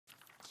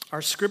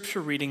Our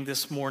scripture reading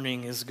this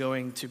morning is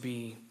going to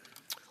be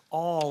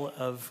all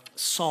of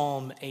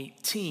Psalm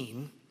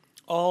 18,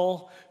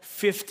 all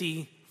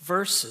 50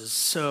 verses.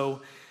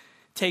 So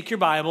take your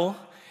Bible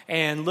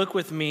and look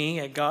with me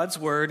at God's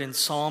word in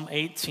Psalm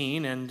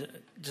 18, and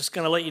just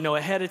going to let you know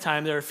ahead of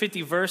time, there are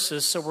 50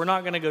 verses, so we're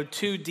not going to go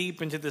too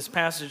deep into this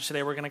passage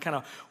today. We're going to kind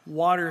of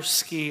water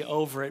ski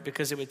over it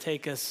because it would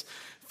take us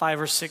 5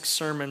 or 6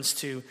 sermons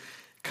to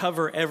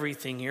cover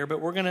everything here,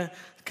 but we're going to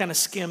kind of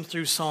skim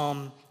through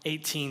Psalm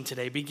 18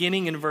 today,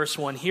 beginning in verse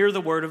 1. Hear the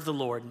word of the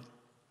Lord.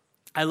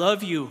 I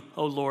love you,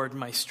 O Lord,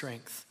 my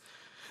strength.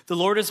 The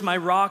Lord is my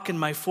rock and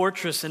my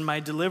fortress and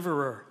my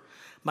deliverer,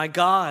 my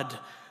God,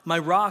 my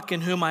rock in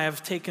whom I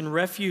have taken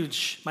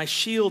refuge, my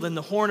shield and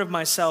the horn of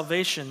my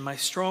salvation, my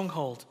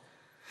stronghold.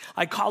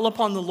 I call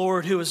upon the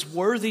Lord who is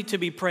worthy to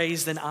be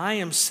praised, and I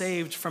am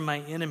saved from my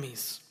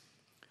enemies.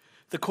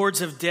 The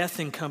cords of death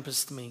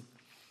encompassed me.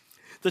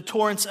 The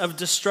torrents of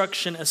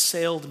destruction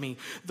assailed me.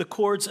 The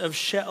cords of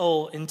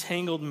Sheol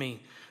entangled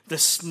me. The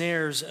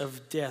snares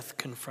of death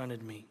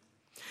confronted me.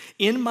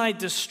 In my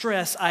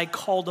distress, I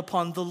called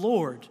upon the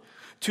Lord.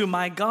 To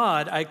my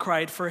God, I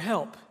cried for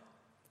help.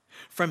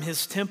 From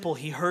his temple,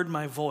 he heard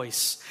my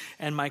voice,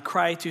 and my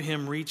cry to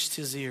him reached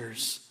his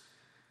ears.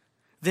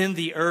 Then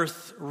the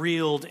earth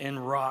reeled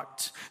and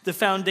rocked. The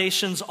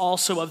foundations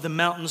also of the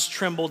mountains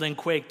trembled and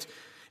quaked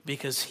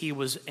because he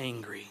was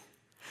angry.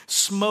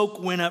 Smoke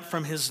went up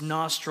from his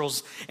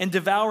nostrils, and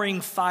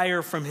devouring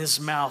fire from his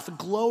mouth.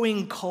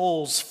 Glowing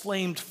coals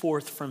flamed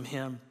forth from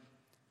him.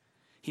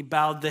 He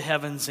bowed the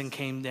heavens and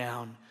came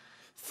down.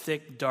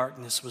 Thick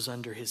darkness was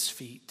under his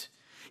feet.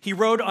 He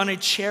rode on a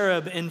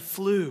cherub and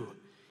flew.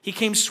 He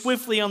came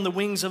swiftly on the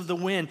wings of the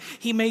wind.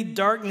 He made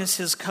darkness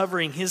his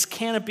covering, his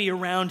canopy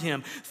around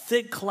him,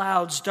 thick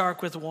clouds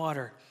dark with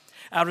water.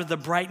 Out of the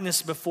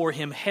brightness before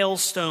him,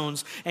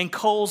 hailstones and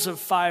coals of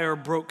fire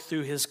broke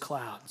through his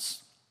clouds.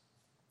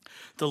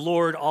 The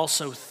Lord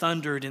also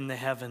thundered in the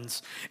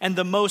heavens, and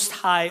the Most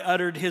High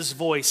uttered his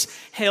voice,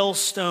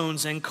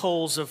 hailstones and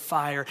coals of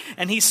fire.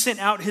 And he sent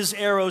out his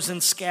arrows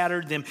and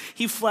scattered them.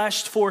 He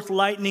flashed forth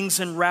lightnings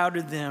and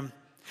routed them.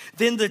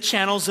 Then the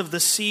channels of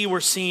the sea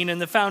were seen,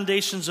 and the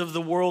foundations of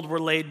the world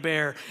were laid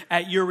bare.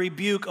 At your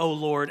rebuke, O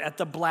Lord, at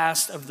the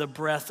blast of the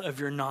breath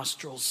of your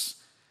nostrils.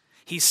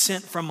 He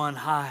sent from on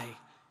high.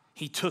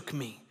 He took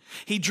me.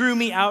 He drew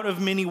me out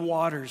of many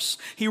waters.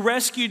 He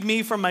rescued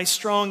me from my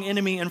strong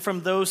enemy and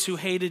from those who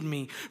hated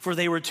me, for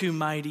they were too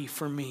mighty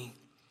for me.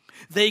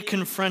 They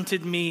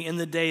confronted me in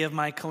the day of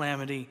my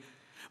calamity,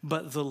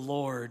 but the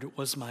Lord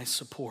was my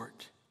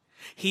support.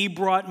 He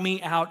brought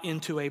me out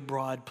into a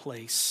broad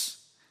place.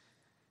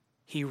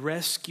 He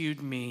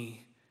rescued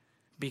me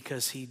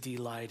because he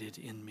delighted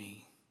in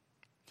me.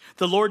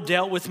 The Lord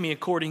dealt with me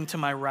according to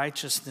my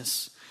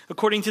righteousness.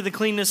 According to the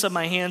cleanness of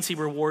my hands, he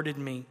rewarded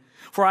me.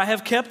 For I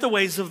have kept the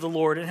ways of the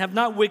Lord and have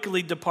not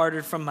wickedly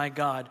departed from my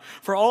God.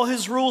 For all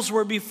his rules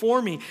were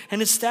before me,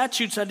 and his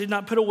statutes I did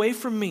not put away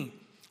from me.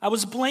 I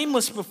was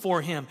blameless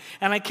before him,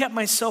 and I kept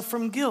myself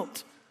from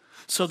guilt.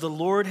 So the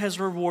Lord has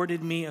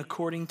rewarded me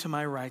according to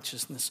my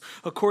righteousness,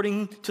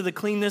 according to the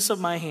cleanness of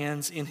my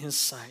hands in his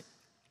sight.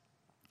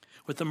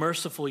 With the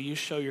merciful you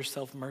show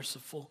yourself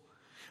merciful.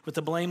 With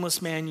the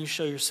blameless man you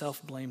show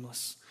yourself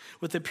blameless.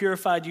 With the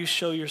purified you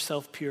show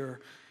yourself pure.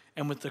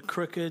 And with the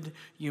crooked,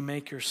 you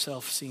make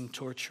yourself seem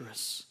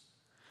torturous.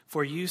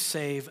 For you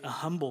save a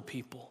humble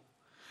people,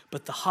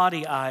 but the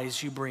haughty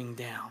eyes you bring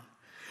down.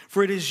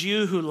 For it is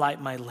you who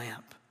light my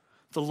lamp.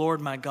 The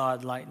Lord my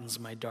God lightens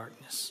my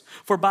darkness.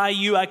 For by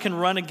you I can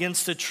run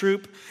against a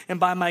troop, and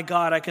by my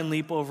God I can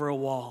leap over a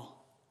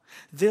wall.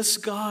 This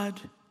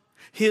God,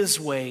 his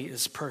way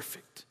is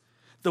perfect.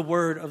 The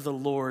word of the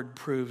Lord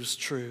proves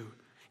true.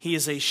 He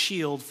is a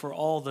shield for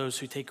all those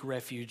who take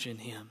refuge in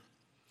him.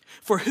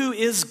 For who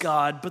is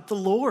God but the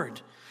Lord?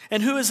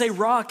 And who is a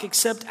rock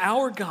except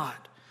our God?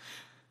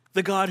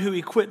 The God who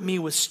equipped me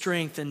with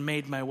strength and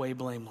made my way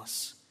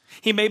blameless.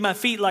 He made my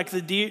feet like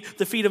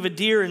the feet of a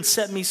deer and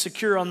set me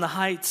secure on the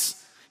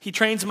heights. He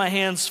trains my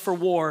hands for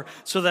war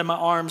so that my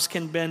arms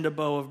can bend a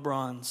bow of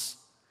bronze.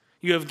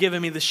 You have given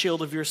me the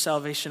shield of your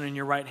salvation, and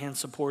your right hand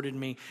supported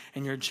me,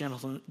 and your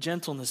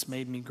gentleness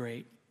made me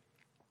great.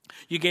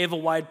 You gave a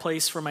wide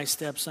place for my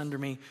steps under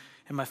me,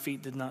 and my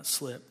feet did not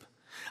slip.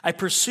 I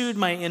pursued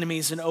my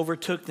enemies and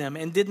overtook them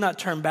and did not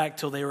turn back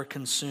till they were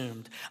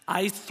consumed.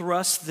 I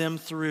thrust them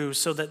through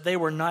so that they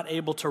were not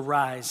able to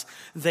rise.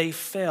 They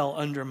fell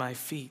under my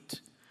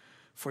feet.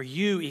 For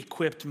you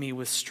equipped me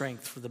with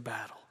strength for the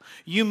battle.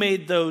 You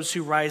made those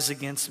who rise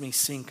against me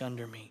sink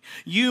under me.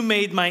 You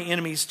made my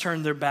enemies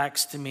turn their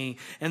backs to me,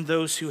 and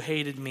those who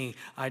hated me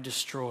I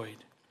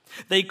destroyed.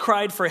 They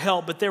cried for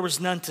help, but there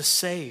was none to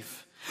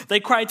save. They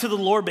cried to the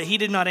Lord, but he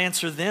did not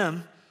answer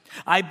them.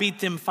 I beat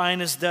them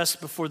fine as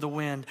dust before the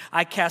wind.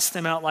 I cast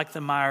them out like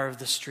the mire of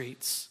the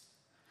streets.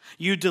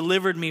 You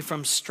delivered me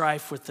from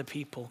strife with the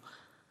people.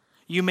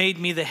 You made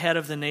me the head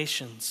of the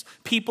nations.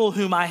 People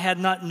whom I had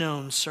not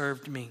known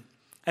served me.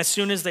 As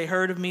soon as they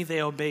heard of me,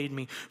 they obeyed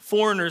me.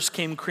 Foreigners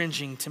came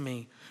cringing to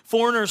me.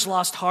 Foreigners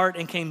lost heart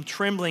and came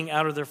trembling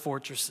out of their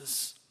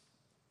fortresses.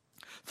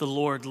 The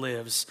Lord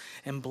lives,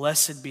 and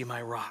blessed be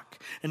my rock,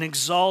 and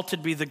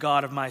exalted be the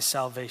God of my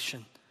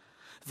salvation,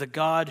 the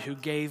God who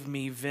gave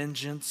me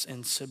vengeance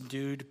and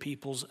subdued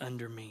peoples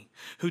under me,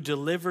 who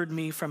delivered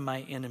me from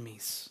my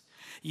enemies.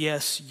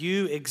 Yes,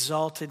 you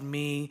exalted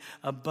me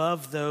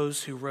above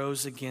those who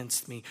rose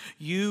against me.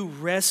 You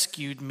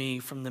rescued me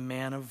from the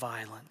man of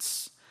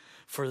violence.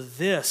 For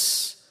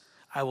this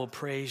I will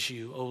praise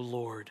you, O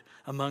Lord,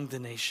 among the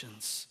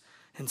nations,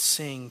 and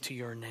sing to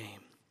your name.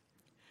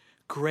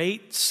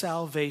 Great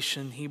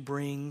salvation he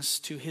brings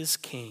to his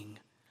king,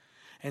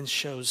 and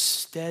shows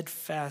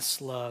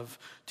steadfast love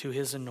to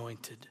his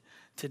anointed,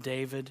 to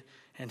David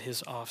and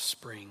his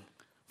offspring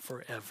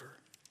forever.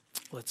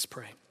 Let's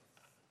pray.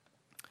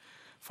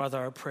 Father,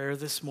 our prayer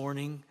this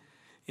morning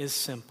is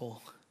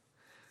simple.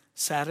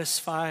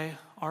 Satisfy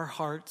our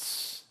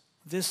hearts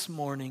this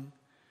morning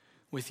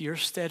with your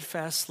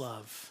steadfast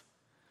love,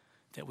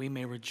 that we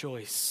may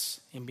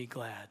rejoice and be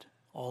glad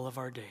all of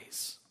our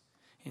days.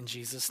 In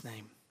Jesus'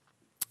 name,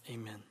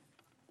 amen.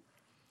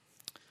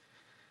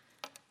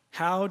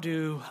 How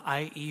do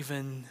I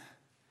even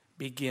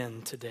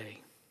begin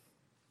today?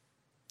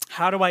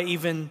 How do I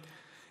even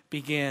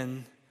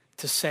begin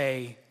to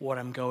say what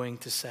I'm going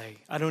to say?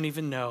 I don't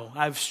even know.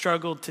 I've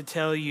struggled to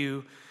tell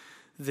you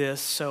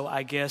this, so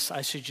I guess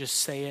I should just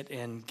say it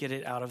and get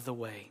it out of the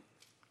way.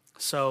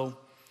 So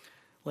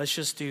let's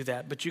just do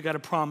that. But you got to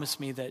promise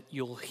me that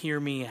you'll hear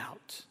me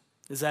out.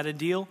 Is that a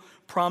deal?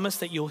 Promise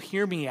that you'll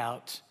hear me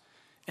out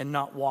and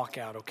not walk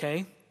out,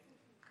 okay?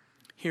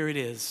 Here it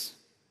is.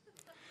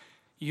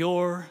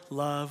 Your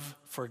love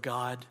for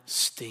God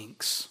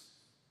stinks.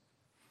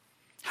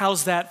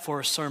 How's that for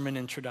a sermon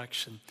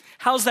introduction?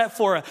 How's that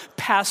for a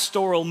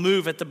pastoral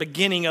move at the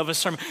beginning of a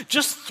sermon?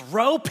 Just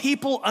throw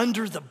people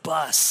under the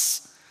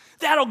bus.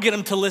 That'll get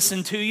them to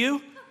listen to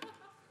you.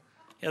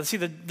 Yeah, see,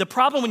 the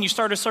problem when you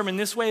start a sermon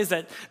this way is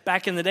that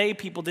back in the day,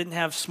 people didn't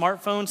have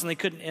smartphones and they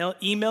couldn't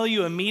email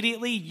you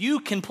immediately. You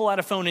can pull out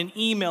a phone and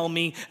email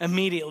me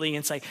immediately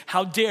and say,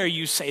 how dare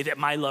you say that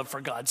my love for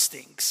God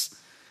stinks?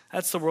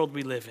 That's the world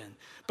we live in.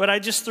 But I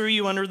just threw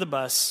you under the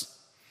bus.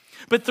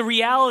 But the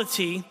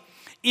reality,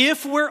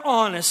 if we're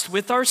honest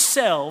with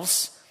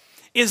ourselves,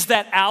 is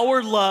that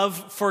our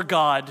love for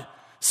God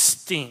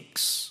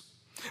stinks.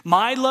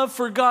 My love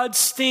for God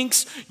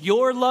stinks.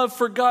 Your love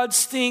for God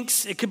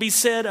stinks. It could be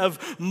said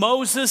of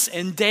Moses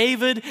and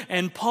David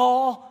and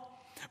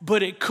Paul,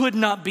 but it could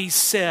not be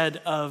said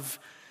of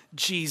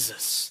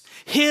Jesus.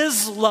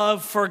 His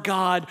love for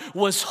God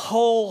was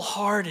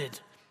wholehearted.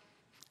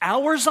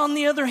 Ours, on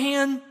the other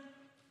hand,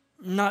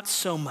 not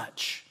so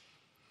much.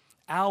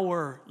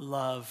 Our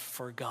love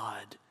for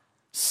God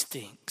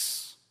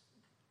stinks.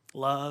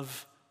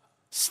 Love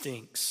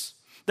stinks.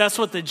 That's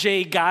what the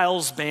J.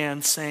 Giles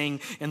Band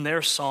sang in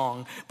their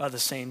song by the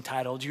same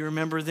title. Do you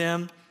remember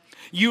them?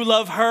 You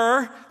love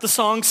her, the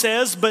song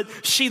says, but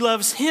she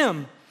loves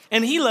him,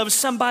 and he loves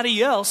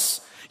somebody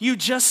else. You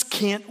just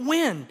can't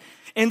win.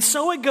 And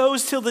so it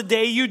goes till the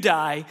day you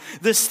die.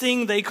 This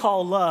thing they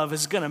call love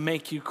is going to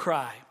make you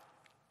cry.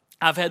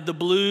 I've had the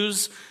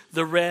blues,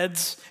 the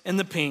reds, and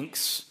the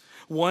pinks.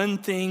 One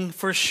thing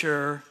for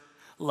sure,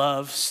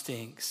 love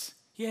stinks.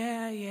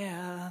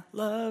 Yeah,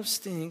 love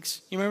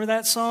stinks. You remember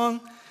that song?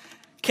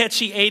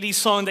 Catchy 80s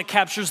song that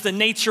captures the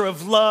nature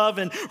of love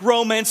and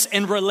romance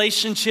and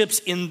relationships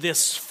in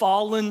this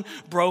fallen,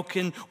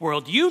 broken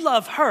world. You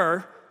love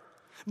her,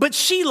 but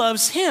she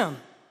loves him,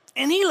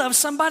 and he loves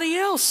somebody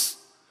else.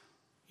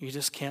 You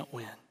just can't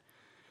win.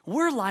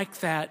 We're like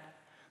that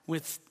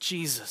with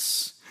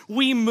Jesus.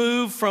 We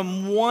move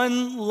from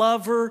one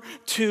lover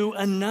to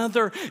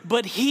another,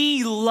 but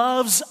he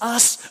loves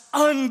us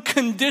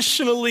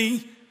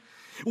unconditionally.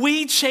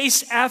 We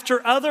chase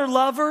after other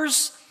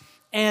lovers,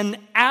 and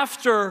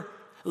after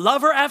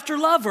lover,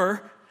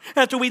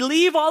 after we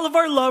leave all of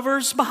our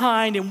lovers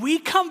behind and we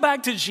come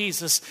back to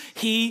Jesus,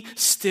 he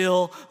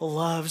still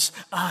loves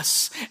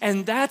us.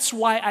 And that's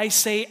why I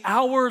say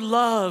our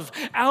love,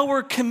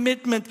 our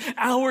commitment,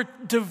 our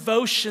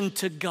devotion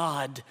to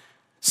God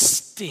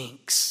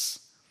stinks.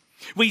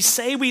 We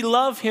say we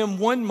love him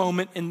one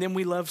moment and then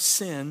we love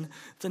sin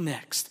the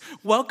next.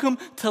 Welcome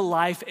to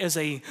life as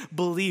a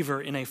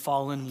believer in a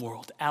fallen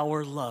world.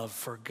 Our love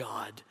for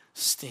God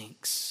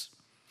stinks.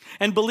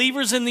 And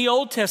believers in the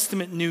Old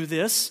Testament knew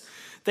this.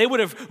 They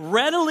would have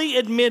readily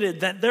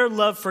admitted that their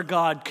love for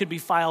God could be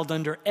filed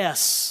under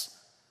S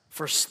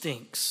for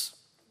stinks.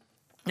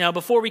 Now,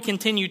 before we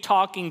continue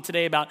talking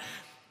today about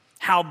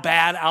how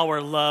bad our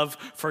love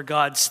for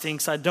God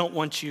stinks, I don't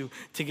want you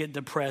to get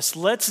depressed.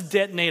 Let's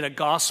detonate a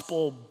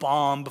gospel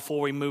bomb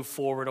before we move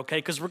forward, okay?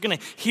 Because we're going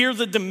to hear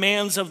the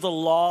demands of the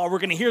law. We're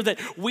going to hear that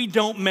we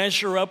don't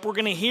measure up. We're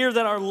going to hear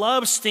that our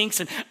love stinks.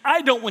 And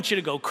I don't want you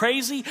to go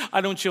crazy.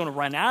 I don't want you to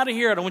run out of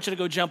here. I don't want you to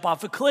go jump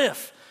off a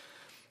cliff.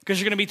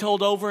 Because you're going to be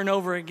told over and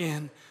over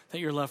again that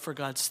your love for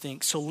God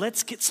stinks. So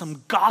let's get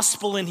some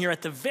gospel in here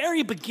at the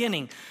very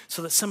beginning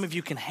so that some of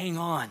you can hang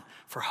on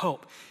for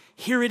hope.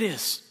 Here it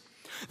is.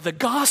 The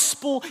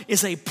gospel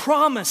is a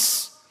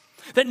promise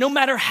that no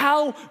matter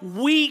how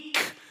weak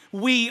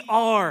we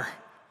are,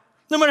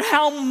 No matter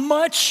how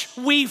much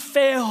we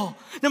fail,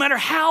 no matter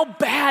how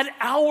bad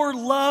our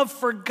love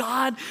for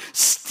God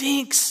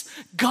stinks,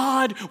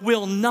 God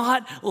will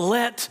not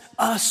let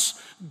us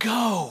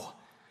go.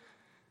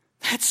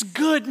 That's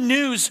good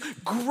news.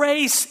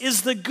 Grace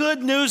is the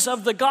good news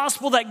of the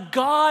gospel that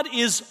God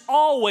is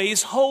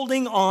always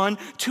holding on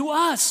to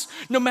us.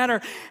 No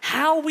matter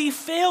how we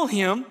fail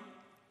him,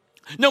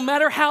 no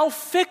matter how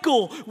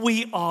fickle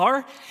we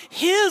are,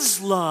 his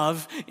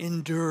love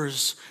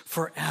endures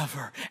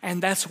forever.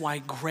 And that's why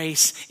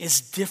grace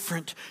is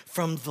different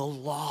from the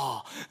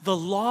law. The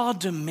law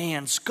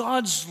demands,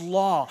 God's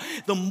law,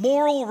 the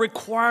moral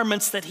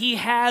requirements that he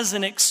has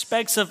and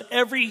expects of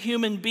every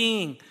human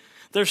being.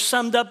 They're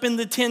summed up in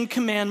the 10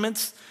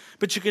 Commandments,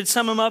 but you could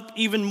sum them up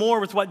even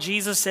more with what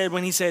Jesus said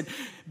when he said,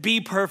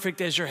 be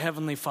perfect as your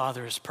heavenly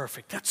Father is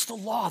perfect. That's the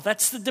law.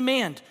 That's the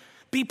demand.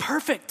 Be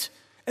perfect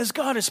as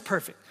God is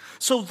perfect.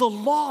 So the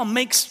law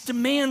makes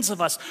demands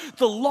of us.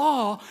 The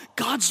law,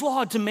 God's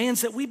law,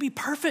 demands that we be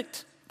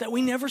perfect, that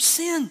we never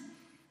sin.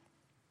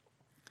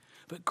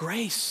 But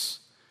grace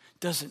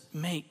doesn't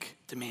make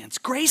demands.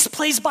 Grace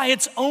plays by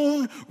its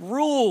own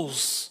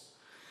rules.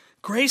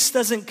 Grace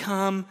doesn't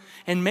come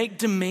and make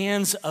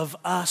demands of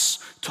us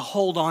to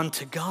hold on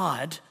to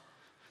God.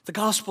 The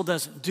gospel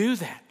doesn't do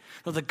that.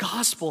 No, the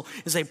gospel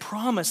is a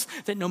promise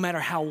that no matter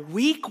how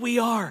weak we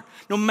are,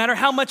 no matter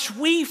how much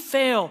we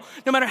fail,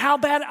 no matter how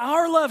bad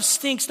our love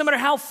stinks, no matter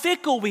how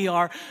fickle we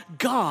are,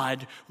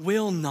 God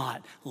will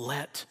not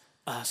let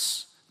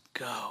us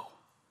go.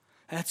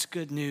 That's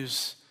good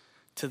news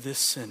to this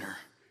sinner.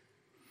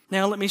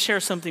 Now, let me share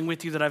something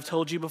with you that I've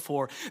told you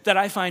before that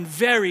I find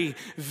very,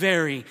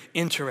 very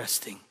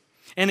interesting.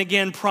 And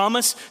again,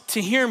 promise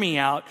to hear me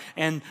out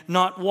and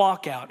not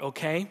walk out,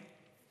 okay?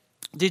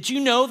 Did you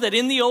know that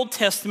in the Old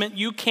Testament,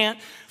 you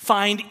can't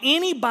find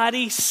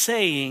anybody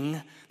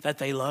saying that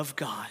they love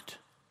God?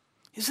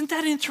 Isn't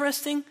that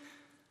interesting?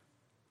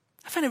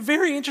 I find it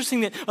very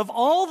interesting that of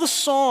all the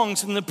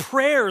songs and the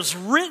prayers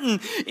written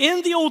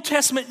in the Old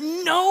Testament,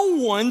 no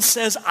one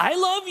says, I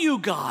love you,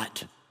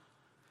 God.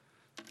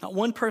 Not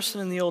one person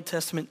in the Old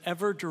Testament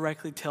ever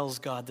directly tells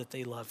God that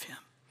they love him.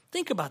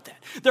 Think about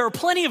that. There are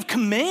plenty of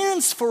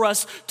commands for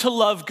us to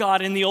love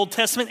God in the Old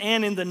Testament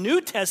and in the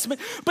New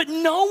Testament, but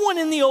no one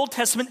in the Old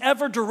Testament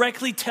ever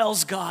directly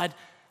tells God,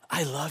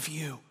 I love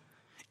you.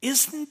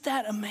 Isn't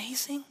that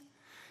amazing?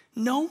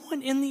 No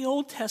one in the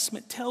Old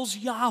Testament tells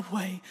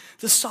Yahweh,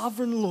 the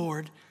sovereign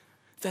Lord,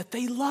 that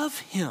they love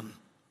him.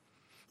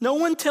 No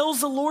one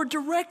tells the Lord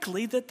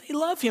directly that they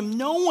love him.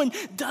 No one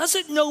does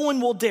it. No one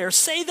will dare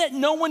say that.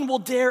 No one will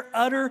dare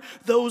utter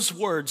those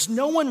words.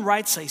 No one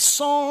writes a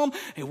psalm,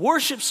 a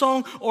worship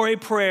song, or a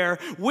prayer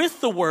with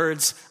the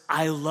words,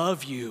 I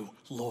love you,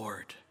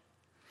 Lord.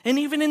 And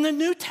even in the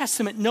New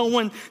Testament, no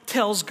one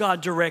tells God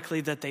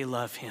directly that they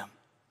love him.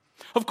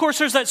 Of course,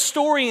 there's that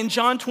story in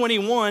John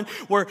 21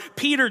 where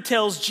Peter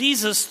tells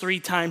Jesus 3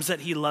 times that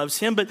he loves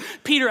him, but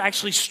Peter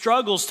actually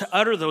struggles to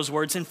utter those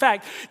words. In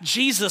fact,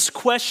 Jesus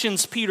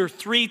questions Peter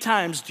 3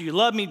 times, do you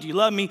love me? Do you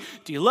love me?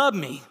 Do you love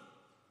me?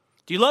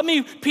 Do you love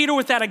me, Peter,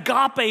 with that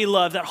agape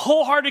love, that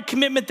wholehearted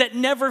commitment that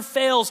never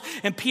fails?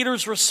 And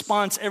Peter's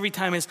response every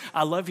time is,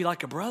 I love you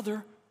like a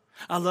brother.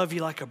 I love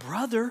you like a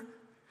brother.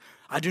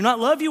 I do not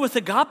love you with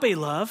agape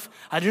love.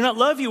 I do not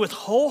love you with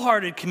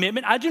wholehearted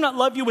commitment. I do not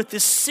love you with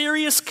this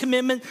serious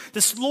commitment,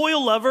 this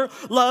loyal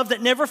love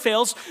that never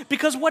fails.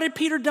 Because what had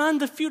Peter done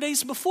the few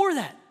days before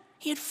that?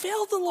 He had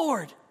failed the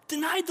Lord,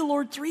 denied the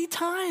Lord 3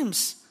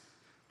 times.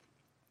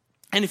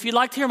 And if you'd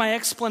like to hear my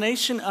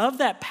explanation of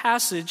that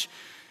passage,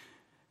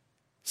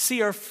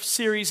 see our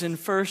series in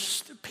 1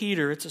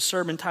 Peter. It's a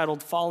sermon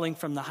titled Falling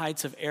from the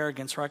Heights of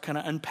Arrogance, where I kind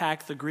of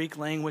unpack the Greek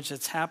language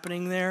that's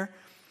happening there.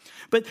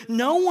 But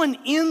no one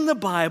in the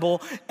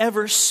Bible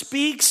ever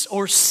speaks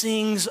or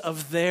sings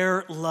of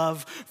their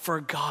love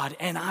for God.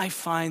 And I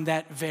find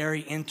that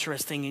very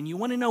interesting. And you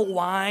want to know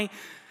why?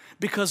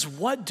 Because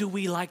what do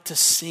we like to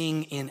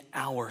sing in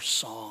our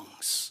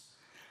songs?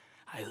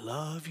 I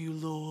love you,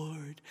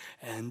 Lord,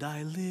 and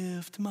I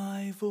lift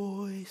my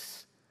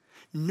voice.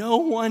 No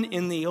one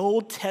in the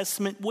Old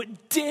Testament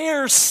would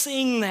dare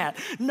sing that.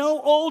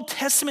 No Old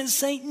Testament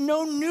saint,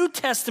 no New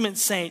Testament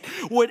saint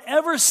would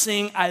ever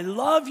sing, I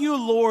love you,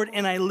 Lord,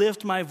 and I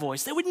lift my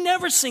voice. They would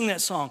never sing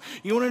that song.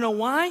 You want to know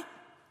why?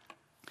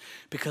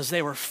 Because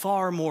they were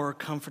far more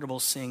comfortable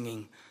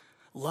singing,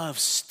 love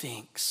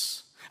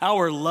stinks.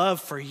 Our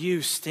love for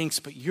you stinks,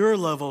 but your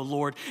love, O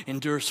Lord,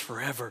 endures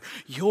forever.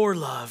 Your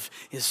love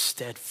is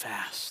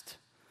steadfast.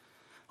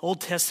 Old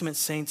Testament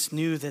saints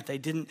knew that they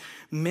didn't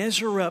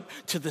measure up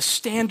to the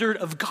standard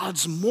of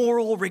God's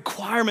moral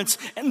requirements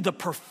and the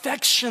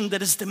perfection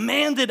that is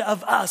demanded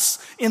of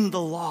us in the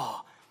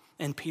law.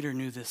 And Peter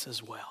knew this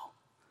as well.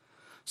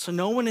 So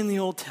no one in the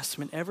Old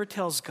Testament ever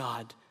tells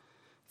God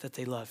that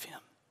they love him.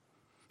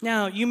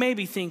 Now, you may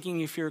be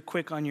thinking, if you're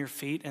quick on your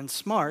feet and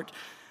smart,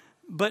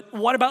 but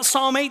what about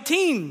Psalm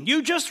 18?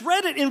 You just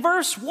read it in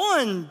verse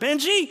 1,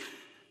 Benji.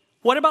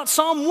 What about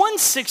Psalm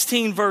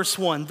 116, verse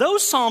 1?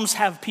 Those psalms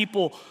have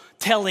people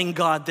telling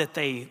God that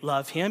they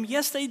love him.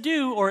 Yes, they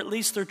do, or at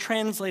least they're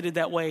translated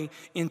that way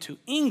into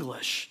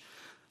English.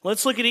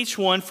 Let's look at each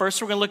one.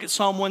 First, we're going to look at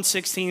Psalm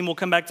 116. We'll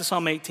come back to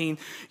Psalm 18.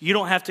 You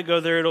don't have to go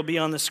there. It'll be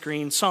on the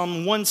screen.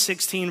 Psalm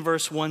 116,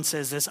 verse 1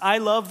 says this: I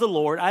love the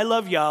Lord. I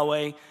love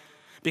Yahweh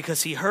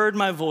because he heard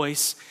my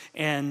voice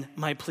and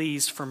my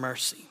pleas for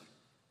mercy.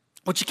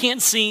 What you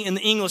can't see in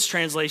the English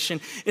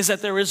translation is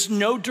that there is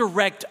no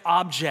direct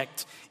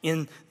object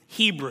in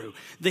Hebrew.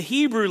 The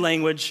Hebrew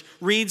language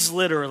reads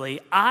literally,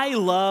 I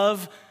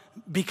love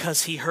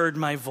because he heard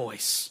my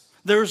voice.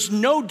 There's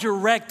no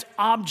direct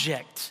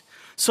object.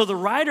 So the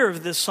writer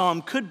of this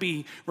psalm could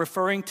be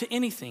referring to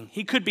anything.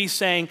 He could be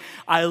saying,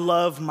 I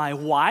love my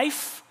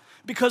wife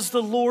because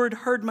the Lord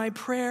heard my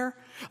prayer.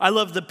 I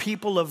love the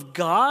people of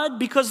God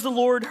because the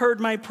Lord heard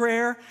my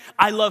prayer.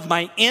 I love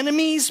my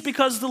enemies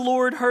because the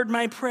Lord heard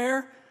my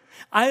prayer.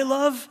 I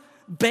love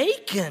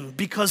bacon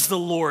because the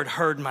Lord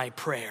heard my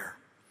prayer.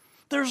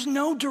 There's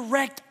no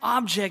direct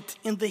object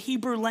in the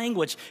Hebrew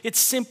language. It's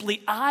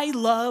simply, I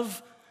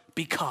love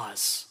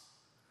because.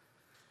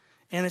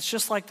 And it's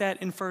just like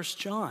that in 1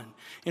 John.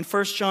 In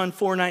 1 John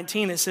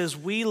 4:19, it says,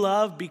 we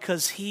love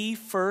because he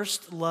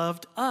first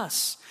loved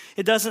us.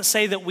 It doesn't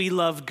say that we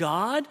love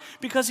God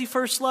because he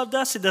first loved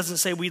us. It doesn't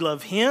say we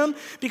love him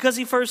because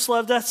he first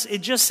loved us.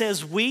 It just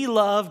says we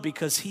love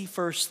because he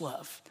first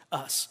loved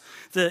us.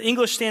 The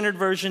English Standard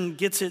Version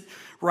gets it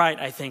right,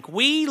 I think.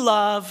 We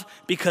love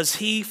because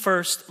he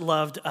first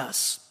loved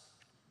us.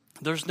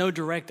 There's no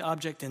direct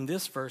object in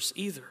this verse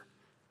either.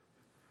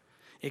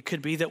 It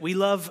could be that we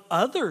love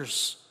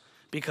others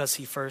because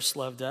he first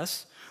loved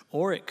us,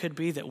 or it could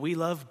be that we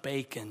love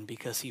bacon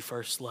because he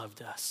first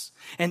loved us.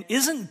 And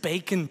isn't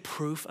bacon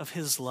proof of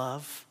his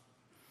love?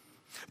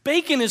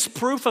 Bacon is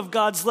proof of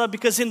God's love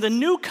because in the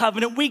new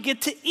covenant, we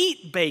get to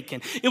eat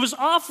bacon. It was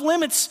off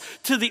limits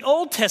to the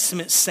Old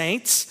Testament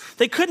saints.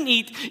 They couldn't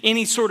eat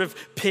any sort of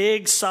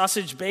pig,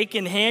 sausage,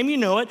 bacon, ham, you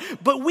know it,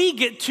 but we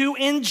get to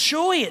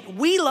enjoy it.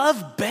 We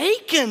love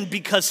bacon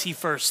because he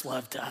first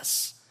loved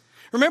us.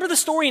 Remember the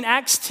story in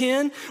Acts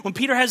 10 when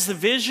Peter has the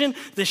vision,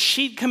 the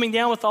sheet coming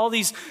down with all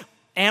these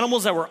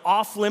animals that were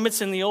off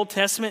limits in the Old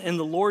Testament, and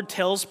the Lord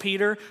tells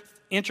Peter,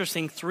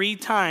 interesting, 3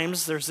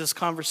 times there's this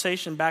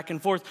conversation back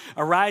and forth,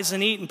 arise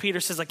and eat, and Peter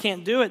says, I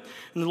can't do it.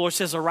 And the Lord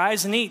says,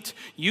 arise and eat.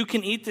 You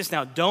can eat this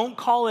now. Don't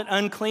call it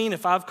unclean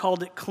if I've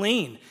called it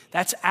clean.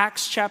 That's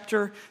Acts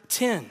chapter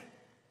 10.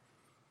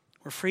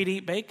 We're free to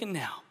eat bacon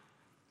now.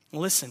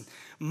 Listen,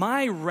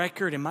 my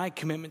record and my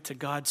commitment to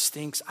God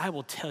stinks. I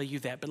will tell you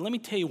that. But let me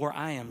tell you where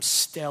I am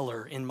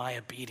stellar in my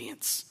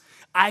obedience.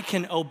 I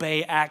can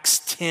obey Acts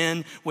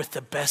 10 with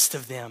the best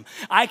of them.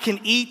 I can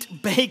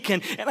eat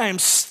bacon, and I am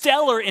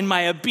stellar in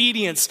my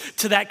obedience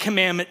to that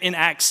commandment in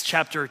Acts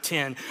chapter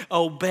 10.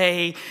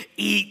 Obey,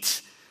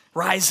 eat,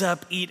 rise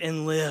up, eat,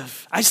 and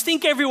live. I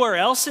stink everywhere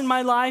else in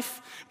my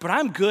life, but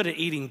I'm good at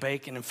eating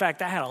bacon. In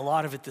fact, I had a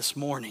lot of it this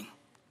morning.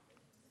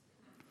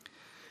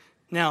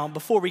 Now,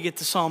 before we get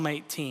to Psalm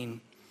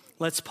 18,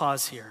 let's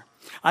pause here.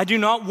 I do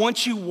not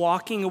want you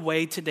walking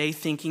away today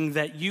thinking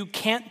that you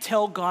can't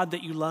tell God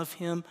that you love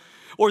him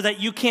or that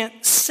you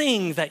can't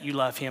sing that you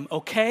love him,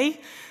 okay?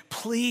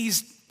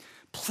 Please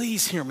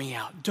hear me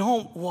out.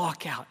 Don't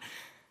walk out.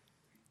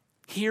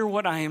 Hear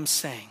what I am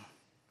saying.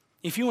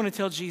 If you want to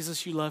tell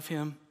Jesus you love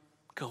him,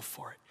 go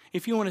for it.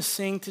 If you want to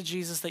sing to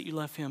Jesus that you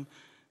love him,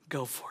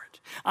 go for it.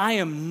 I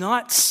am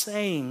not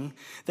saying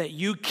that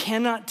you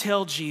cannot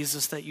tell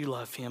Jesus that you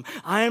love him.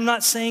 I am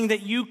not saying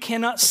that you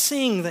cannot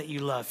sing that you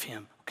love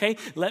him. Okay,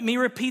 let me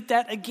repeat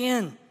that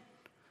again.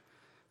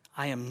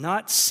 I am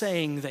not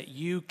saying that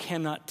you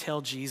cannot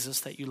tell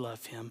Jesus that you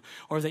love him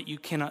or that you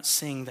cannot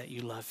sing that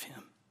you love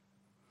him.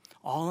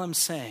 All I'm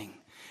saying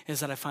is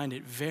that I find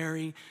it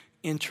very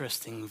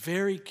interesting,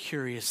 very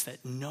curious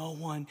that no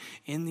one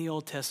in the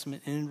Old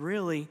Testament, and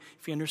really,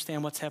 if you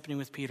understand what's happening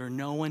with Peter,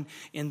 no one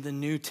in the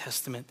New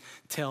Testament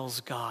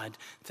tells God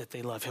that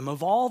they love him.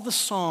 Of all the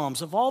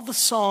Psalms, of all the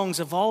songs,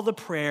 of all the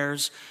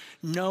prayers,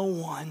 no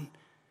one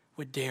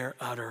would dare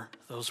utter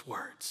those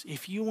words.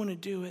 If you want to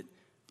do it,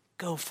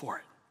 go for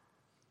it.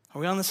 Are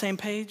we on the same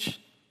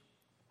page?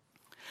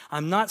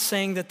 I'm not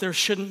saying that there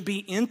shouldn't be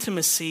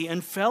intimacy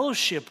and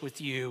fellowship with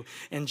you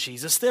and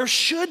Jesus. There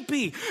should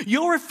be.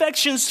 Your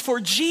affections for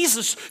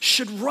Jesus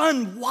should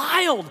run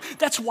wild.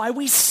 That's why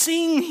we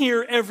sing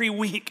here every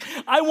week.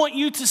 I want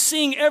you to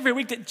sing every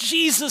week that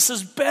Jesus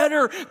is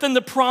better than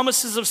the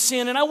promises of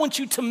sin, and I want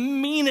you to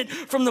mean it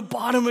from the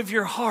bottom of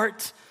your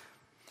heart.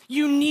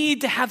 You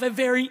need to have a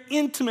very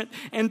intimate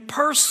and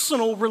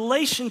personal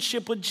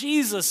relationship with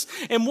Jesus.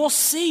 And we'll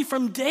see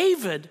from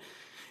David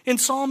in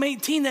Psalm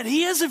 18 that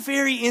he has a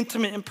very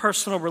intimate and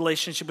personal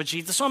relationship with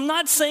Jesus. So I'm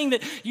not saying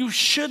that you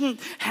shouldn't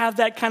have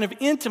that kind of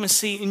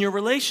intimacy in your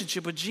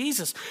relationship with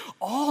Jesus.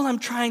 All I'm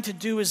trying to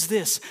do is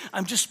this.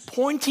 I'm just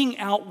pointing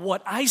out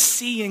what I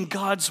see in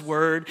God's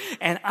word,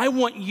 and I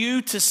want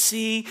you to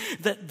see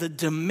that the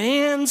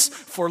demands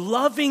for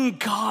loving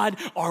God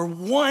are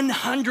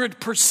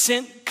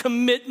 100%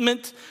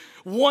 commitment,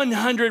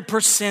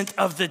 100%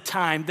 of the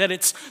time, that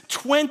it's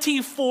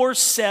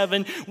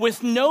 24/7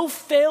 with no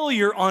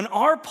failure on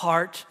our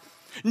part,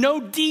 no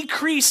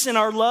decrease in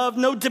our love,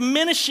 no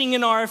diminishing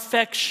in our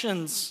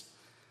affections.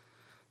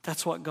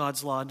 That's what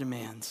God's law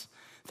demands,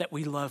 that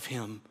we love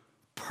him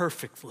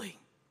perfectly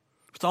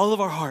with all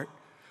of our heart,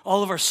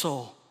 all of our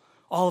soul,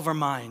 all of our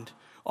mind,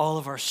 all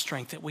of our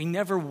strength, that we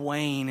never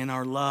wane in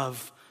our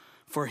love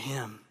for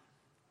him.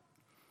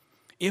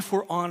 If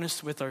we're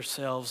honest with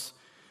ourselves,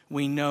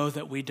 we know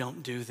that we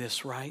don't do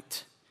this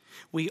right.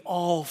 We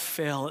all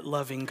fail at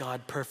loving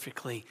God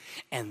perfectly,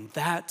 and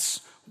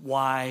that's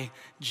why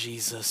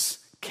Jesus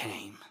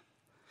came.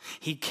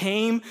 He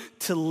came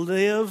to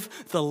live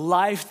the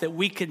life that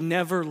we could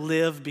never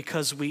live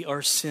because we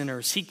are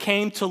sinners. He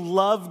came to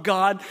love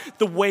God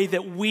the way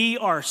that we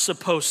are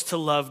supposed to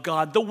love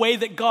God, the way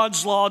that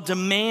God's law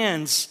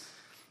demands.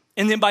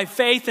 And then by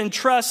faith and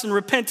trust and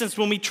repentance,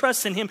 when we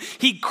trust in him,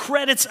 he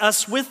credits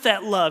us with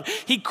that love.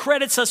 He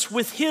credits us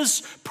with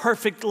his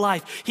perfect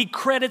life. He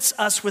credits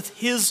us with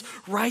his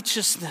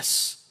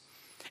righteousness.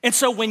 And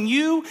so when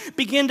you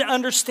begin to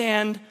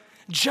understand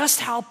just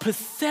how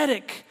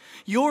pathetic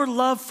your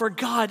love for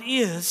God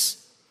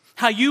is,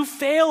 how you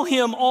fail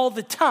him all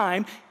the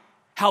time,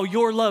 how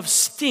your love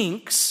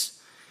stinks,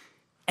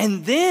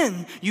 and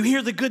then you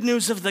hear the good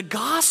news of the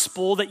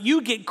gospel that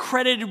you get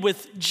credited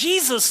with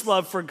Jesus'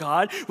 love for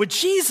God, with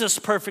Jesus'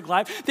 perfect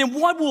life, then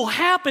what will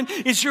happen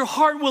is your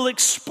heart will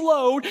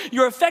explode,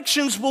 your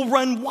affections will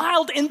run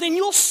wild, and then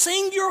you'll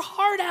sing your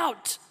heart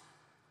out.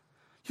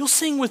 You'll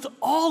sing with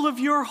all of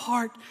your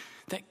heart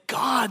that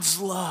God's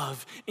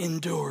love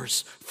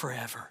endures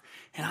forever.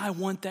 And I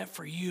want that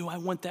for you. I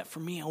want that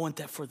for me. I want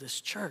that for this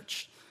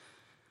church.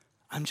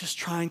 I'm just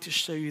trying to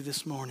show you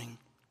this morning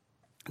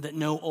that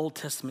no Old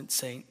Testament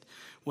saint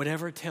would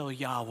ever tell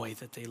Yahweh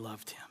that they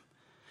loved him,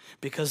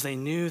 because they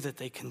knew that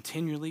they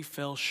continually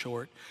fell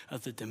short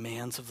of the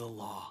demands of the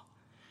law.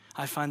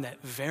 I find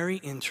that very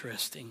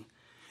interesting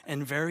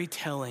and very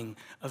telling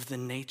of the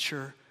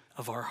nature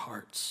of our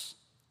hearts.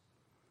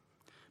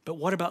 But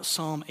what about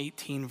Psalm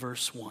 18,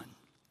 verse 1?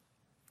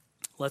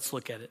 Let's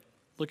look at it.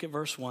 Look at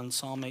verse 1,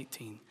 Psalm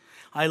 18.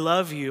 I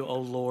love you, O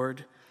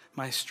Lord,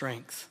 my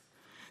strength.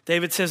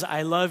 David says,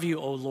 I love you,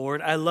 O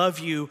Lord. I love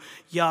you,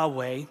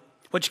 Yahweh.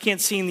 What you can't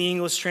see in the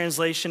English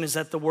translation is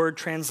that the word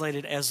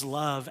translated as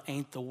love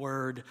ain't the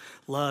word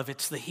love.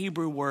 It's the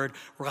Hebrew word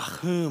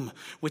rahum,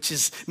 which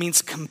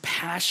means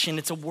compassion.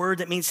 It's a word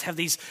that means have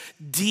these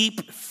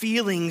deep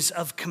feelings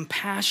of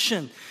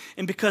compassion.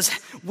 And because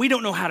we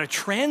don't know how to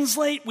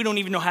translate, we don't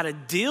even know how to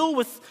deal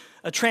with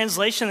a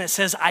translation that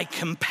says, I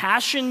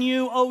compassion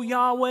you, O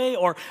Yahweh,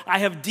 or I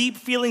have deep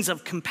feelings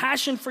of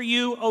compassion for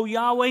you, O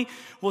Yahweh.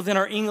 Well, then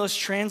our English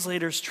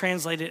translators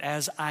translate it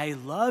as, I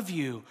love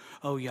you,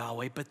 O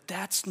Yahweh. But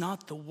that's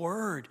not the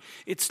word.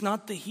 It's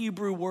not the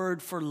Hebrew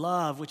word for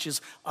love, which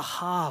is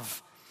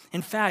ahav.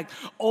 In fact,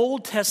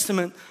 Old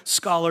Testament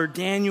scholar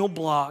Daniel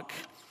Block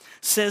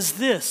says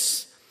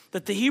this,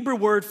 that the Hebrew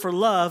word for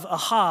love,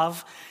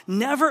 ahav,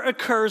 never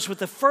occurs with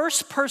the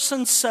first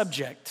person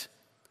subject,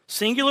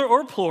 singular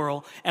or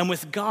plural, and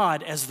with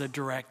God as the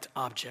direct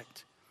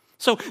object.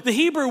 So the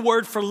Hebrew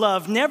word for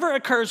love never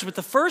occurs with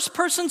the first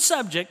person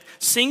subject,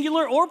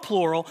 singular or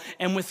plural,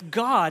 and with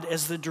God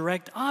as the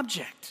direct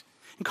object.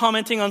 And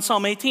commenting on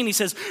Psalm 18, he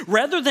says,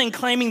 rather than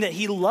claiming that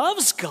he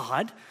loves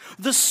God,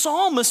 the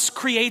psalmist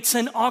creates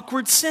an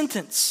awkward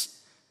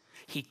sentence.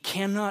 He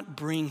cannot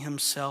bring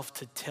himself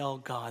to tell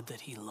God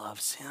that he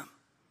loves him.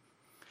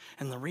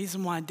 And the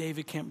reason why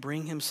David can't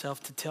bring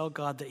himself to tell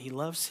God that he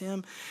loves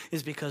him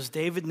is because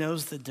David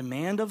knows the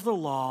demand of the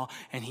law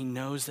and he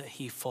knows that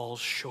he falls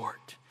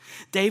short.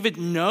 David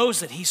knows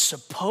that he's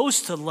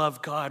supposed to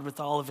love God with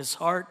all of his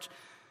heart,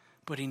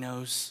 but he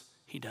knows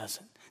he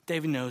doesn't.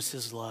 David knows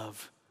his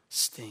love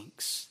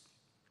stinks.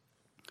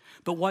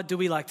 But what do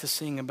we like to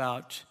sing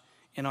about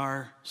in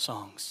our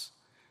songs?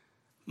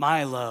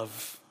 My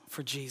love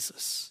for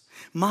Jesus.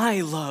 My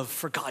love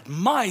for God,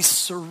 my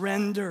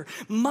surrender,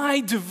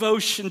 my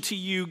devotion to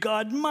you,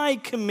 God, my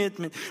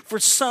commitment. For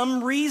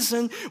some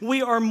reason,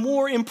 we are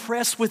more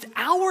impressed with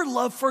our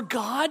love for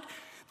God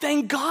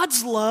than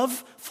God's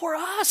love for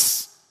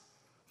us.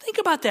 Think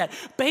about that.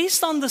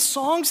 Based on the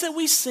songs that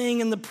we sing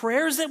and the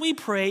prayers that we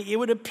pray, it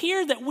would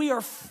appear that we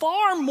are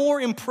far more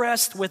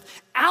impressed with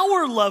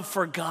our love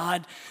for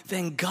God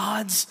than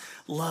God's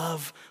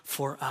love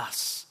for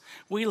us.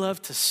 We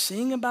love to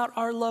sing about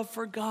our love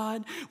for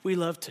God. We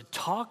love to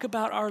talk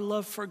about our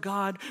love for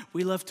God.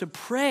 We love to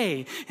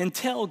pray and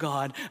tell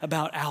God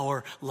about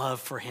our love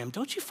for him.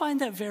 Don't you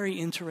find that very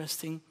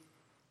interesting?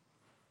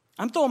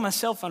 I'm throwing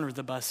myself under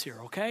the bus here,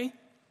 okay?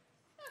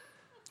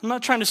 I'm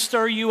not trying to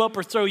stir you up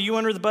or throw you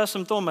under the bus.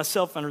 I'm throwing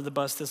myself under the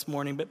bus this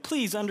morning, but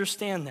please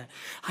understand that.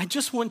 I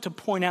just want to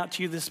point out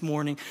to you this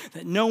morning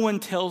that no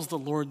one tells the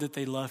Lord that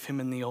they love him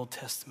in the Old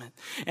Testament.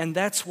 And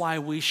that's why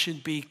we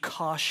should be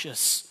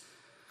cautious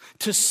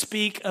to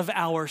speak of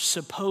our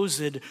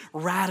supposed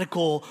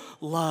radical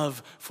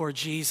love for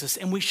Jesus.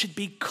 And we should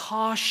be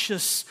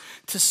cautious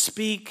to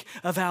speak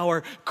of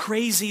our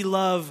crazy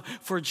love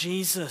for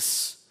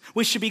Jesus.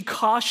 We should be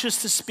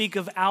cautious to speak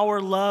of our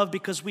love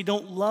because we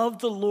don't love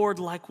the Lord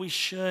like we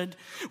should.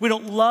 We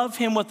don't love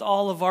him with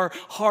all of our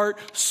heart,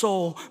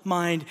 soul,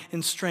 mind,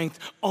 and strength.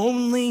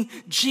 Only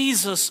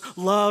Jesus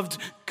loved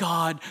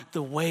God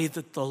the way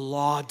that the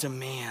law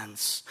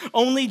demands.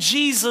 Only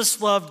Jesus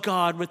loved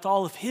God with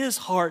all of his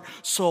heart,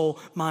 soul,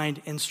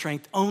 mind, and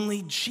strength.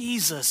 Only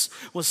Jesus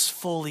was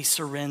fully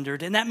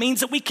surrendered. And that means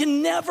that we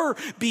can never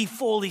be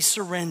fully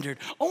surrendered.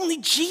 Only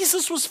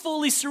Jesus was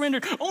fully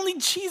surrendered. Only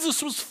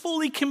Jesus was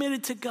fully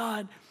committed to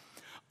God.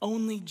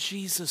 Only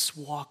Jesus'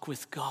 walk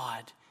with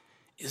God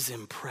is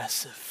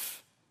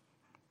impressive.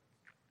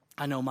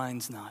 I know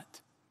mine's not.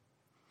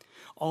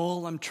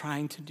 All I'm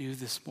trying to do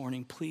this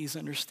morning, please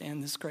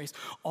understand this, Grace.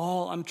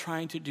 All I'm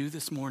trying to do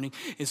this morning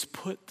is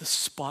put the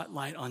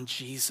spotlight on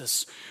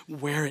Jesus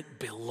where it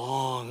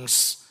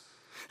belongs.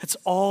 That's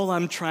all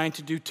I'm trying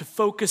to do, to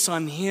focus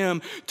on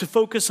him, to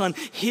focus on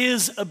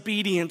his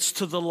obedience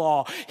to the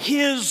law,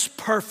 his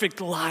perfect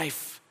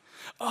life.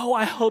 Oh,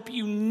 I hope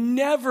you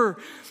never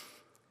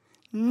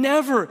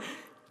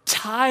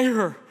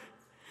tire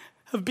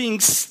of being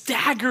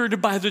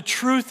staggered by the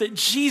truth that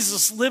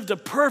Jesus lived a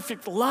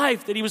perfect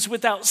life, that he was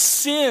without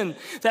sin,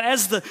 that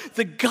as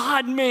the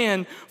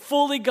God-man,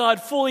 fully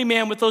God, fully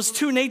man, with those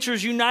two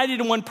natures united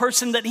in one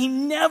person, that he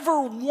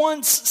never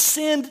once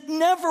sinned,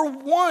 never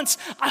once.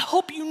 I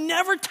hope you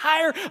never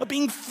tire of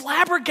being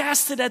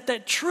flabbergasted at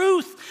that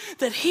truth,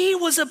 that he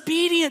was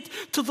obedient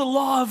to the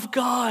law of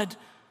God.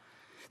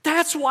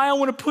 That's why I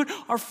want to put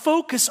our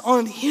focus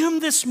on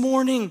him this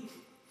morning,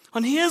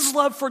 on his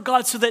love for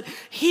God, so that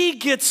he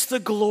gets the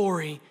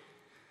glory.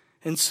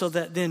 And so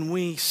that then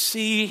we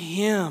see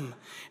him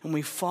and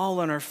we fall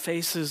on our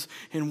faces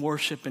in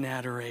worship and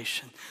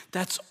adoration.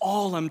 That's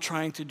all I'm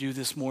trying to do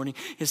this morning,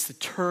 is to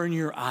turn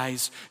your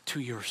eyes to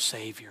your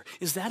Savior.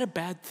 Is that a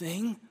bad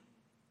thing?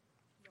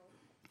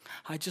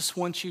 I just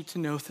want you to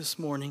know this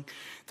morning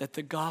that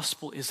the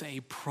gospel is a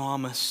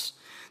promise.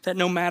 That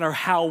no matter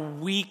how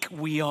weak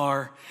we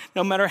are,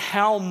 no matter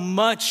how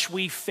much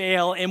we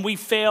fail, and we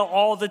fail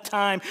all the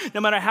time,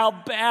 no matter how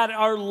bad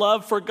our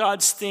love for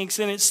God stinks,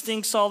 and it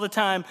stinks all the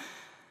time,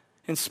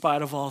 in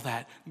spite of all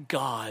that,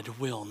 God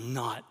will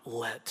not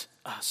let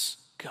us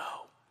go.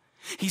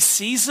 He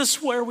sees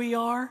us where we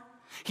are.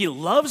 He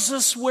loves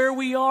us where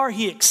we are.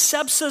 He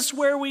accepts us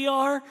where we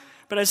are.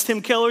 But as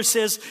Tim Keller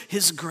says,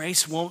 his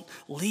grace won't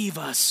leave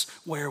us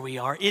where we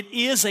are. It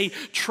is a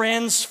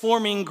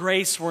transforming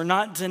grace. We're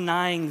not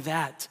denying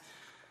that.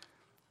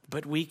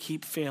 But we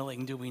keep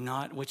failing, do we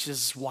not? Which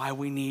is why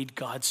we need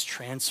God's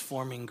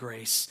transforming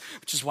grace.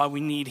 Which is why we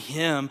need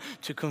him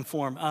to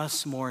conform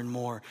us more and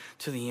more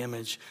to the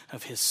image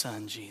of his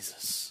Son,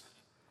 Jesus.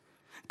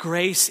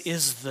 Grace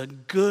is the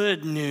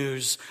good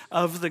news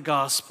of the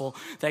gospel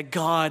that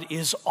God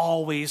is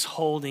always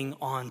holding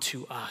on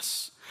to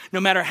us. No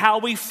matter how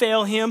we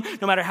fail him,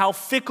 no matter how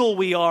fickle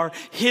we are,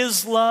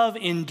 his love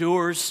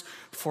endures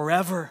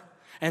forever.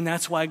 And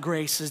that's why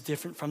grace is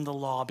different from the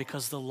law,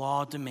 because the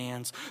law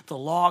demands. The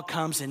law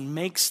comes and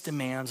makes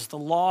demands. The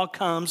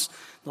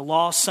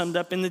law summed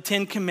up in the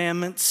 10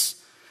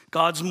 Commandments.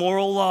 God's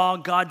moral law,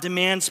 God's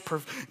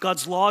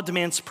law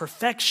demands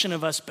perfection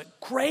of us,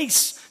 but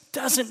grace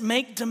doesn't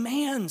make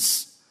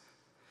demands.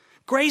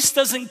 Grace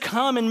doesn't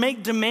come and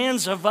make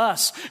demands of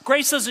us.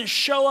 Grace doesn't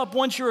show up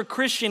once you're a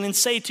Christian and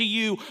say to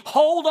you,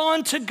 hold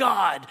on to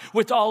God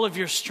with all of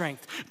your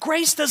strength.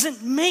 Grace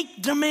doesn't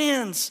make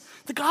demands.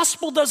 The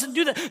gospel doesn't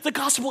do that. The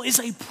gospel is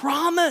a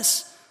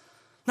promise,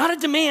 not a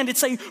demand.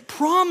 It's a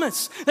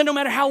promise that no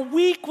matter how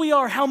weak we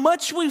are, how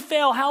much we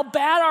fail, how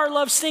bad our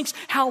love stinks,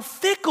 how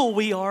fickle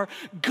we are,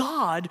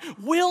 God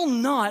will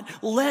not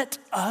let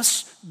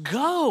us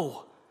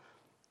go.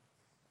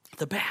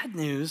 The bad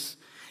news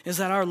is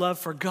that our love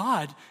for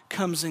God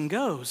comes and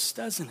goes,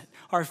 doesn't it?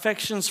 Our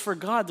affections for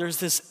God, there's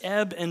this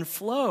ebb and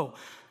flow.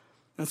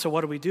 And so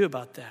what do we do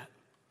about that?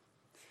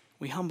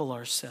 We humble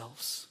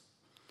ourselves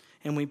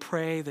and we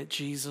pray that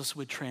Jesus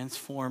would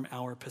transform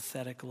our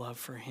pathetic love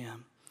for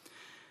him.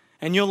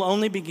 And you'll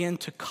only begin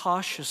to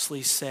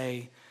cautiously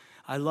say,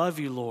 I love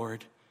you,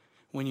 Lord,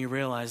 when you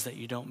realize that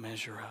you don't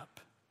measure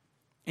up.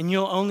 And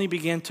you'll only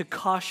begin to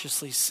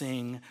cautiously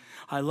sing,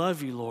 I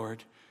love you,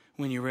 Lord,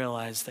 when you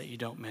realize that you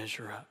don't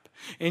measure up.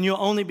 And you'll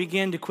only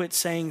begin to quit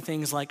saying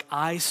things like,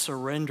 I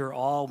surrender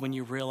all, when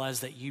you realize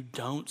that you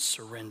don't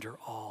surrender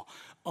all.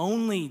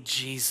 Only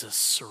Jesus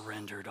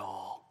surrendered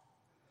all.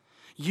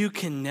 You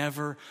can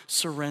never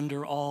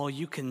surrender all.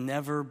 You can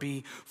never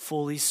be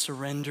fully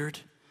surrendered.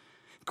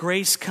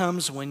 Grace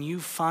comes when you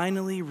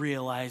finally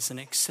realize and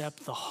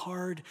accept the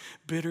hard,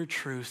 bitter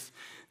truth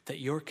that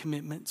your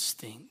commitment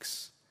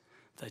stinks,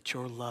 that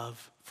your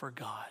love for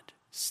God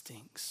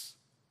stinks.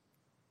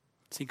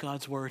 See,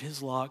 God's word,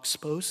 his law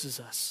exposes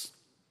us.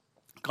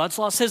 God's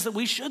law says that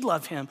we should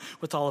love him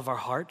with all of our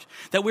heart,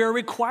 that we are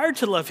required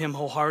to love him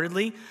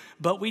wholeheartedly,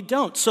 but we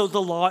don't. So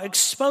the law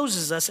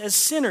exposes us as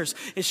sinners.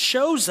 It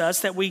shows us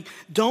that we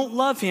don't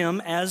love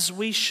him as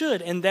we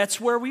should, and that's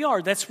where we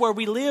are. That's where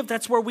we live.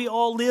 That's where we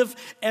all live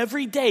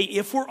every day,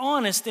 if we're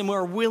honest and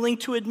we're willing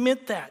to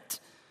admit that.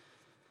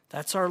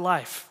 That's our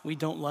life. We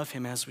don't love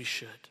him as we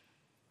should.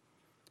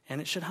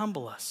 And it should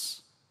humble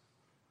us.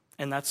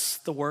 And that's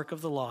the work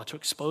of the law, to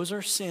expose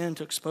our sin,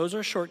 to expose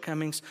our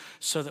shortcomings,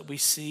 so that we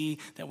see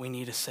that we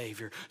need a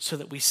Savior, so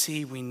that we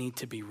see we need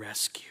to be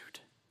rescued.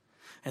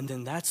 And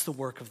then that's the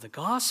work of the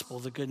gospel.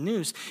 The good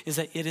news is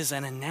that it is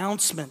an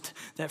announcement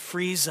that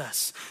frees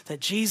us, that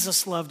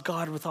Jesus loved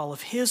God with all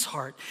of his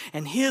heart,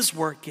 and his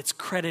work gets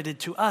credited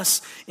to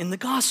us in the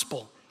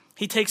gospel.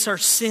 He takes our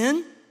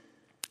sin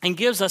and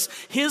gives us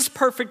his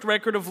perfect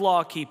record of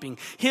law keeping,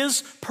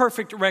 his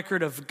perfect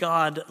record of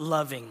God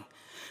loving.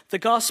 The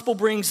gospel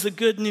brings the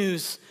good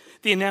news,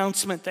 the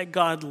announcement that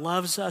God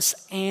loves us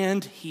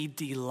and he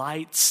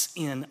delights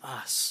in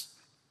us.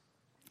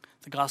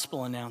 The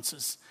gospel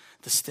announces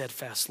the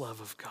steadfast love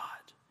of God.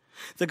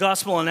 The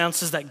gospel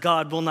announces that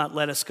God will not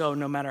let us go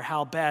no matter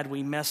how bad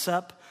we mess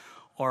up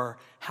or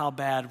how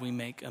bad we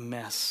make a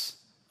mess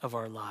of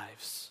our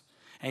lives.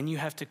 And you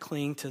have to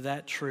cling to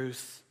that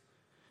truth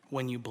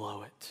when you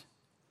blow it.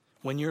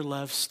 When your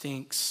love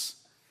stinks,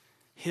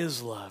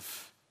 his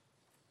love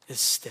is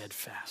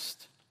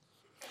steadfast.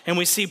 And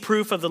we see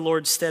proof of the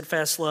Lord's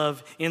steadfast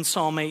love in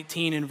Psalm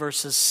 18 in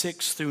verses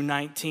 6 through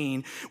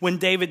 19, when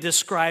David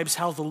describes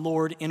how the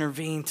Lord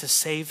intervened to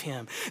save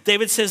him.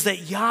 David says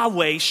that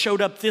Yahweh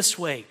showed up this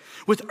way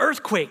with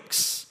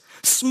earthquakes,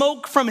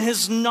 smoke from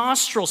his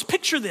nostrils.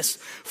 Picture this,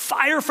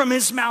 fire from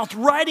his mouth,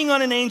 riding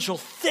on an angel,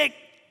 thick,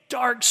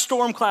 dark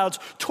storm clouds,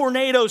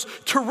 tornadoes,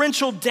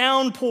 torrential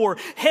downpour,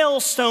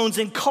 hailstones,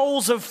 and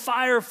coals of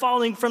fire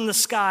falling from the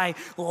sky,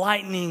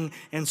 lightning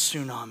and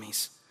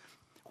tsunamis.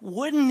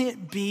 Wouldn't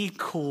it be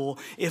cool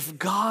if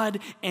God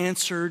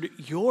answered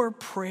your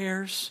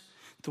prayers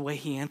the way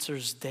he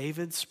answers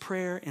David's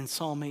prayer in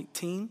Psalm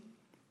 18?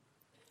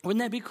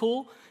 Wouldn't that be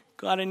cool?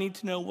 God, I need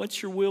to know,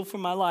 what's your will for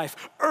my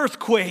life?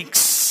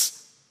 Earthquakes,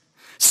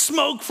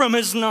 smoke from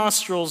his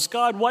nostrils.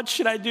 God, what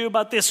should I do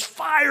about this?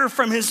 Fire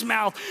from his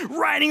mouth,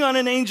 riding on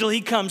an angel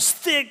he comes,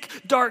 thick,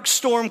 dark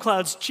storm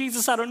clouds.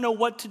 Jesus, I don't know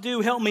what to do.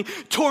 Help me.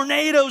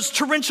 Tornadoes,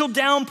 torrential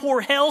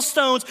downpour,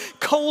 hailstones,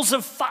 coals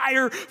of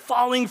fire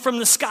falling from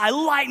the sky,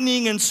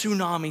 lightning and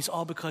tsunamis,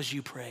 all because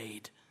you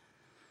prayed.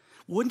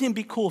 Wouldn't it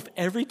be cool if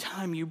every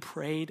time you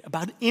prayed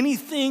about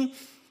anything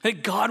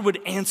that God would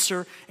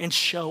answer and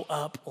show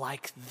up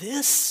like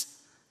this?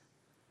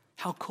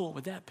 How cool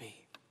would that be?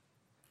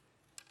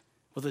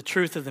 Well, the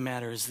truth of the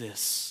matter is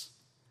this.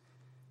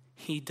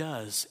 He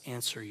does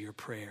answer your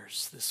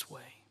prayers this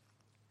way.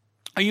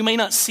 Or you may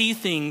not see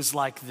things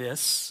like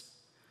this,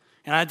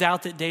 and I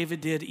doubt that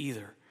David did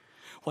either.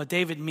 What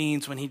David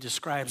means when he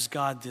describes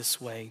God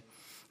this way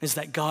is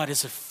that God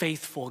is a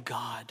faithful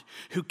God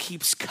who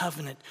keeps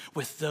covenant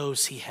with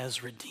those he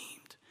has redeemed.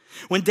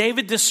 When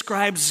David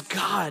describes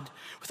God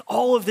with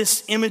all of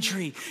this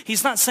imagery,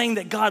 he's not saying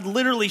that God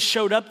literally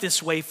showed up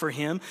this way for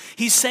him.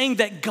 He's saying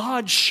that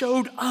God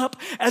showed up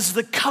as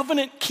the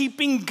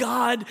covenant-keeping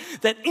God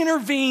that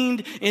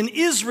intervened in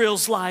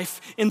Israel's life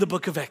in the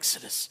book of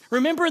Exodus.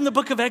 Remember in the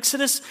book of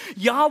Exodus,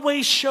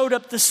 Yahweh showed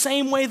up the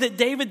same way that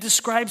David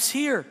describes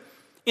here.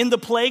 In the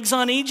plagues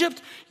on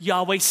Egypt,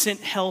 Yahweh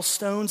sent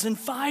hailstones and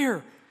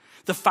fire.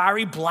 The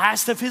fiery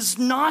blast of his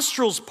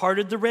nostrils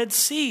parted the Red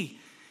Sea.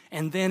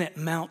 And then at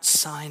Mount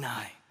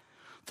Sinai,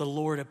 the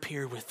Lord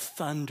appeared with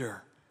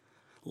thunder,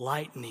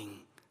 lightning,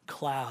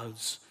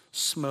 clouds,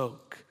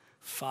 smoke,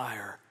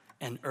 fire,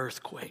 and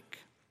earthquake.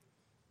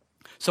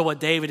 So what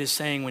David is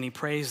saying when he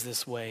prays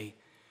this way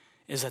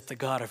is that the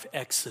God of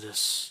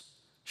Exodus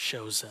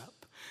shows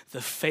up.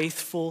 The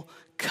faithful,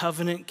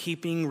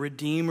 covenant-keeping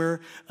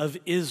Redeemer of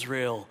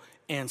Israel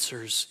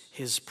answers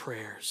his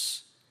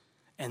prayers.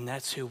 And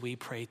that's who we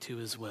pray to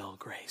as well,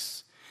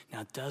 Grace.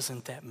 Now,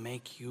 doesn't that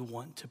make you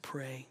want to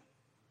pray?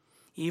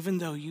 Even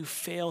though you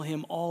fail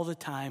him all the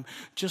time,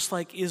 just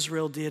like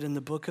Israel did in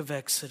the book of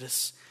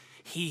Exodus,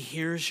 he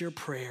hears your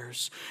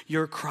prayers,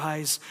 your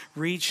cries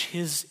reach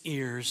his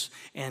ears,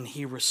 and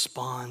he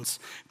responds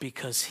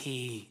because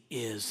he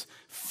is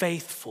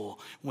faithful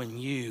when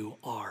you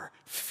are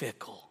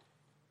fickle.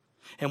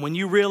 And when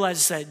you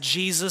realize that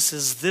Jesus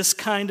is this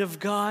kind of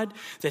God,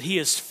 that he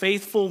is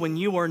faithful when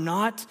you are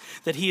not,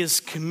 that he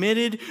is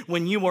committed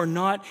when you are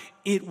not,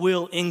 it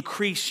will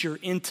increase your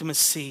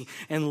intimacy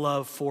and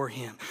love for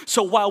him.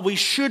 So while we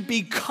should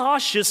be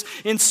cautious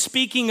in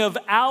speaking of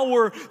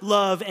our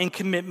love and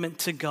commitment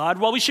to God,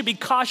 while we should be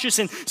cautious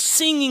in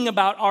singing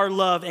about our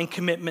love and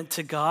commitment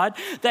to God,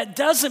 that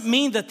doesn't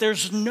mean that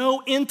there's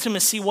no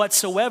intimacy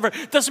whatsoever.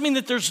 It doesn't mean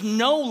that there's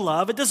no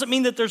love. It doesn't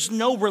mean that there's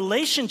no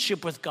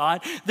relationship with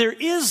God. There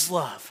is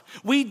love.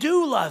 We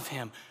do love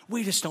him.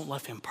 We just don't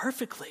love him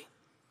perfectly.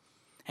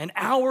 And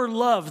our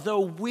love,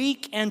 though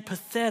weak and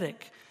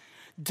pathetic,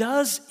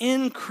 does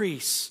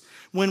increase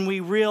when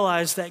we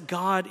realize that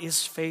God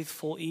is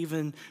faithful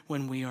even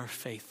when we are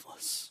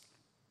faithless.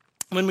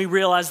 When we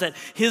realize that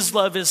his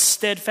love is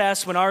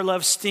steadfast when our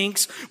love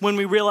stinks, when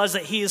we realize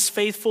that he is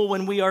faithful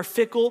when we are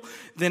fickle,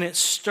 then it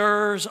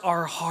stirs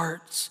our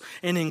hearts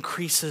and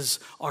increases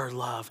our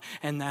love.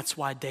 And that's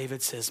why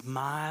David says,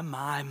 my,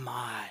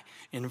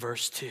 in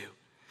verse 2.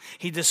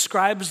 He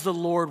describes the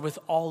Lord with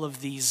all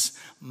of these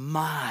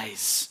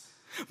my's.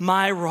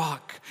 My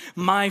rock,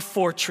 my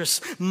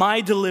fortress, my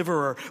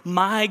deliverer,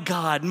 my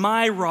God,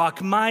 my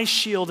rock, my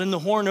shield, and the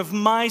horn of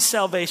my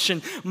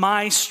salvation,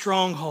 my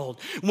stronghold.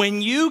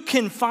 When you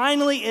can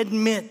finally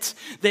admit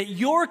that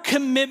your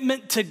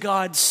commitment to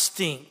God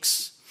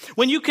stinks,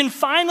 when you can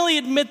finally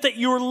admit that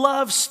your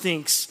love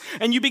stinks,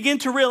 and you begin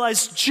to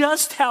realize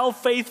just how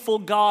faithful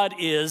God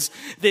is,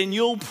 then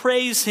you'll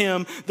praise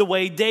him the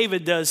way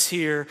David does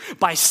here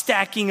by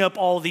stacking up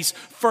all these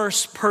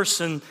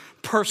first-person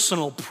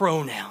personal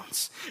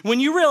pronouns. When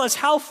you realize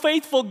how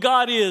faithful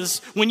God is,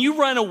 when you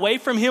run away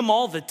from him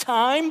all the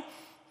time,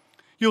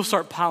 you'll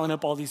start piling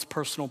up all these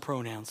personal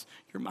pronouns.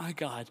 You're my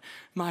God,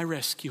 my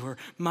rescuer,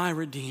 my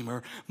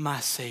redeemer, my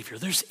savior.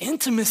 There's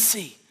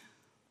intimacy.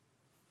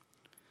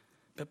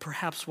 But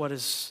perhaps what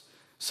is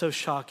so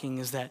shocking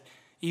is that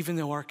even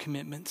though our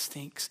commitment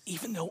stinks,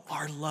 even though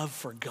our love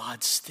for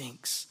God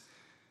stinks,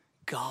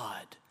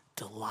 God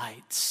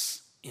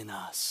delights in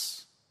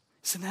us.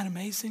 Isn't that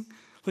amazing?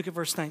 Look at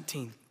verse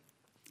 19.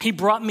 He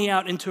brought me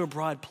out into a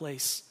broad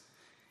place.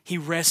 He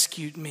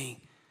rescued me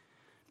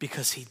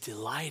because he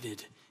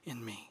delighted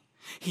in me.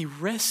 He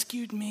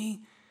rescued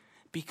me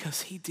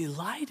because he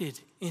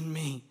delighted in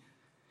me.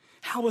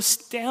 How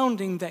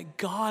astounding that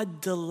God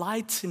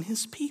delights in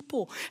his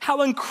people.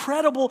 How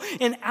incredible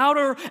and out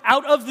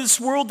of this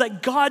world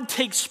that God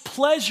takes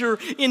pleasure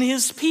in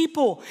his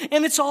people.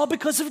 And it's all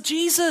because of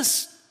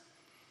Jesus.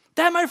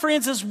 That, my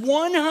friends, is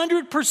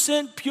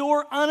 100%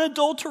 pure,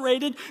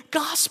 unadulterated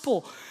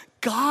gospel.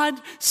 God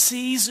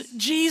sees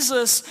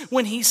Jesus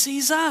when he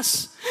sees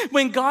us.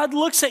 When God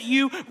looks at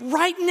you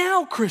right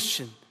now,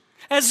 Christian,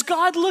 as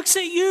God looks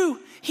at you,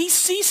 he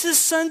sees his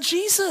son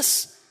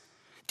Jesus.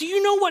 Do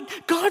you know what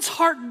God's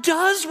heart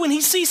does when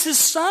he sees his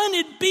son?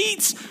 It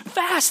beats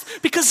fast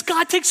because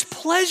God takes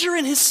pleasure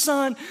in his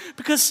son.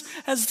 Because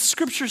as the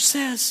scripture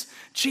says,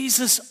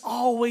 Jesus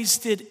always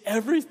did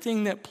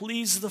everything that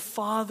pleased the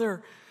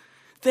Father.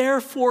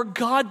 Therefore,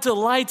 God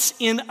delights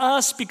in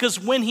us because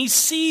when he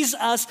sees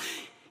us,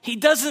 he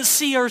doesn't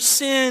see our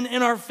sin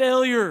and our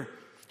failure.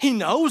 He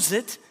knows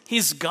it.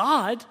 He's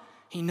God.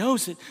 He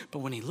knows it. But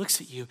when he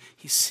looks at you,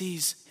 he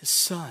sees his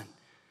son.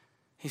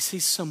 He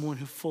sees someone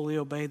who fully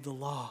obeyed the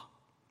law.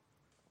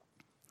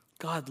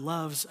 God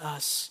loves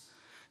us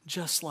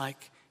just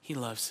like he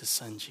loves his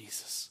son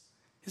Jesus.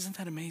 Isn't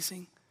that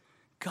amazing?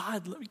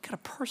 God, you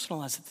got to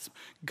personalize it.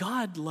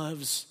 God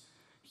loves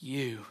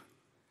you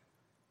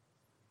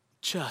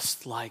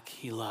just like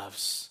he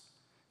loves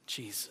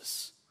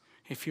Jesus.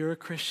 If you're a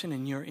Christian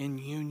and you're in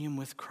union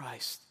with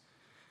Christ,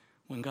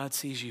 when God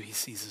sees you, he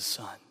sees his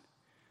son.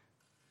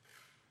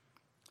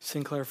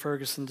 Sinclair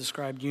Ferguson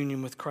described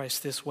union with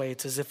Christ this way.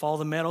 It's as if all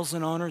the medals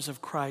and honors of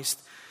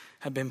Christ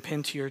have been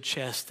pinned to your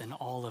chest and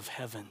all of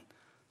heaven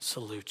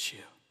salutes you.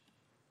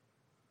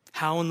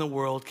 How in the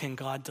world can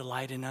God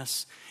delight in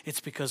us?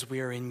 It's because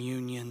we are in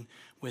union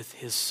with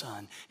his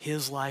son.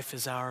 His life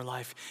is our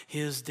life.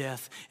 His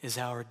death is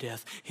our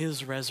death.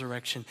 His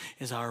resurrection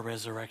is our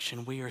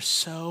resurrection. We are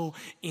so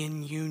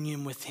in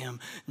union with him.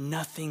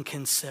 Nothing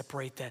can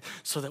separate that.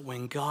 So that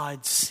when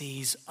God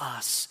sees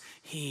us,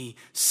 he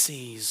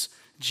sees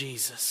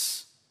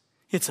Jesus.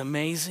 It's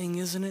amazing,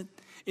 isn't it?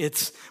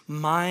 It's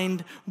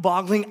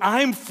mind-boggling.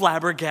 I'm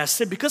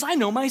flabbergasted because I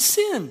know my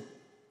sin.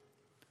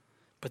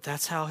 But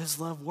that's how his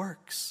love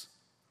works.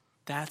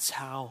 That's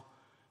how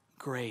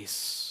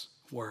grace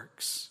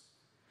works.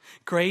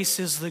 Grace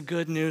is the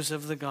good news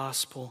of the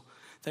gospel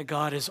that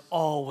God is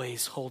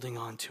always holding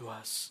on to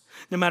us.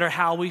 No matter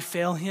how we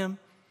fail him,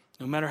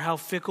 no matter how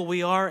fickle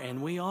we are,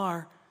 and we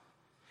are,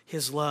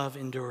 his love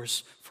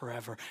endures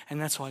forever. And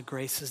that's why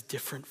grace is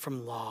different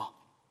from law.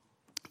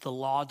 The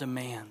law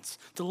demands.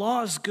 The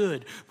law is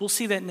good. We'll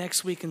see that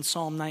next week in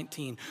Psalm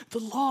 19. The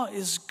law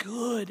is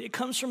good. It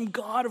comes from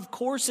God. Of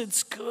course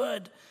it's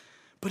good.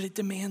 But it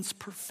demands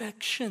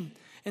perfection,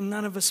 and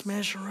none of us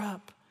measure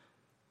up.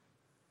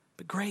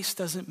 But grace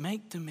doesn't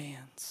make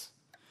demands.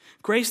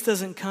 Grace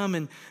doesn't come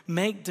and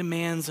make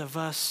demands of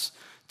us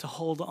to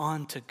hold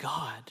on to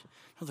God.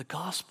 No, the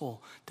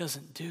gospel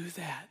doesn't do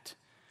that.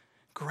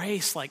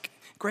 Grace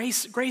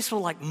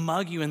will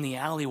mug you in the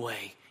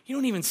alleyway. You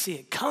don't even see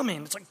it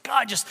coming. It's like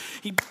God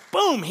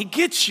he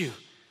gets you.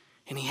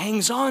 And he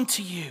hangs on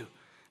to you.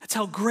 That's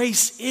how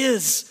grace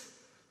is.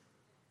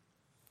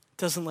 It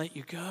doesn't let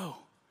you go.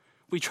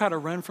 We try to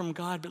run from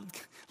God, but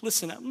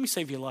listen, let me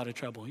save you a lot of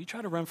trouble. You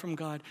try to run from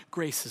God,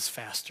 grace is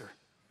faster.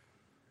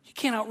 You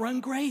can't outrun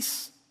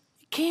grace.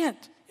 You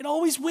can't. It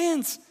always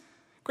wins.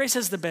 Grace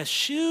has the best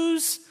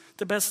shoes,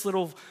 the best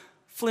little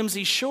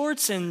flimsy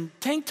shorts and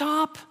tank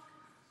top.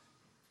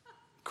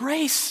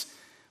 Grace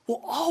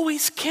will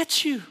always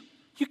catch you.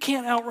 You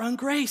can't outrun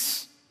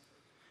grace.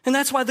 And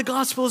that's why the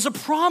gospel is a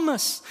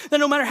promise that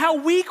no matter how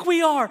weak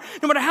we are,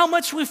 no matter how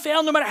much we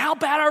fail, no matter how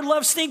bad our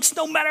love stinks,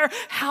 no matter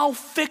how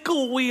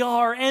fickle we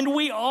are, and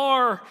we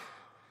are,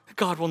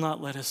 God will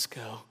not let us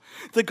go.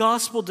 The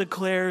gospel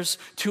declares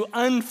to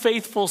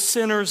unfaithful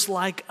sinners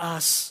like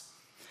us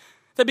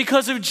That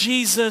because of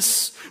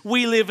Jesus,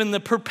 we live in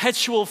the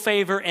perpetual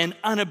favor and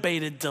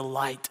unabated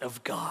delight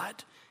of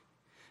God.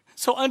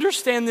 So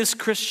understand this,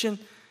 Christian.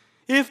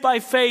 If by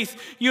faith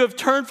you have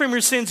turned from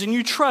your sins and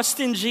you trust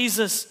in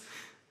Jesus,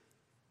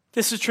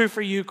 this is true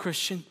for you,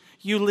 Christian.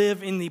 You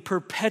live in the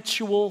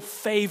perpetual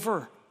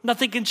favor.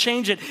 Nothing can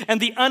change it. And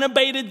the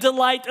unabated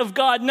delight of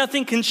God,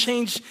 nothing can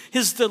change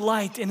his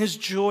delight and his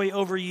joy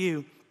over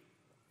you.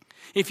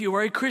 If you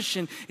are a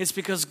Christian, it's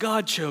because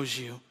God chose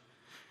you.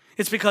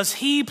 It's because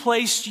he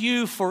placed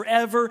you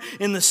forever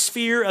in the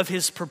sphere of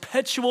his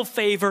perpetual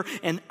favor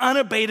and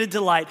unabated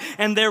delight.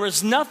 And there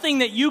is nothing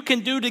that you can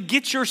do to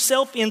get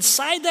yourself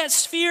inside that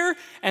sphere,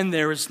 and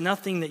there is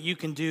nothing that you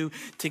can do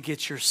to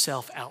get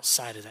yourself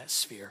outside of that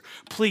sphere.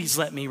 Please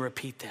let me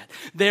repeat that.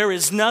 There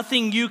is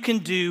nothing you can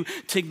do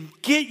to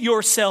get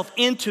yourself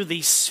into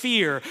the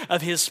sphere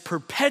of his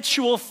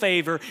perpetual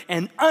favor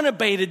and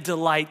unabated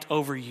delight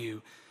over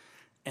you.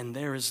 And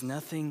there is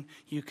nothing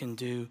you can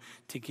do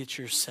to get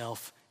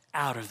yourself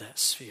out of that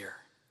sphere.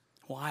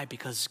 Why?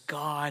 Because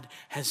God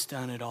has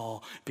done it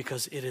all.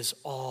 Because it is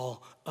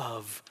all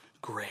of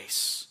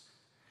grace.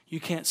 You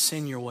can't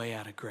sin your way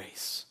out of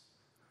grace.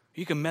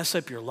 You can mess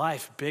up your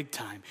life big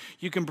time.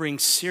 You can bring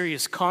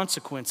serious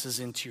consequences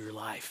into your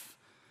life.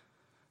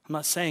 I'm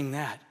not saying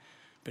that.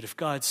 But if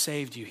God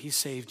saved you, he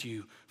saved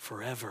you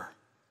forever.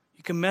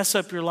 You can mess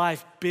up your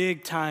life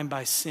big time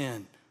by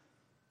sin.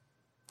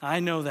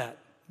 I know that.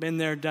 Been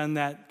there, done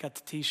that, got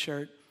the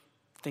t-shirt,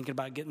 thinking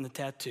about getting the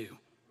tattoo.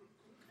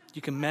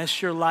 You can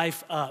mess your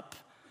life up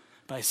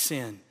by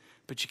sin,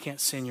 but you can't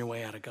sin your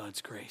way out of God's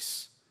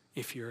grace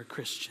if you're a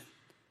Christian,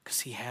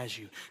 because he has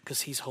you, because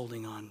he's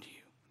holding on to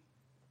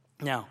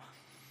you. Now,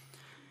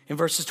 in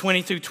verses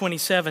 20 through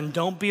 27,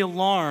 don't be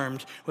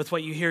alarmed with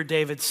what you hear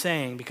David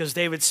saying, because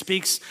David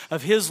speaks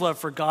of his love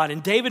for God,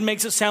 and David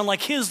makes it sound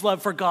like his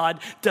love for God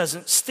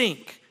doesn't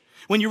stink.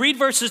 When you read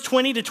verses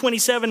 20 to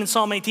 27 in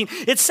Psalm 18,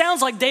 it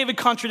sounds like David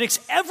contradicts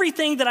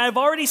everything that I've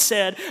already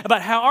said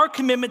about how our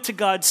commitment to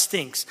God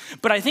stinks.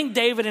 But I think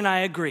David and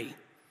I agree.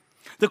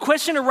 The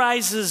question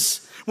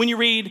arises when you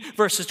read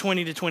verses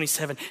 20 to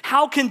 27.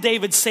 How can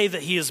David say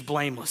that he is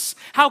blameless?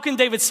 How can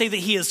David say that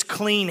he has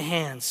clean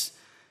hands?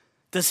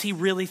 Does he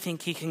really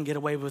think he can get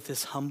away with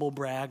this humble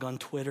brag on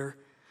Twitter?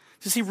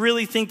 Does he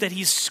really think that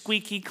he's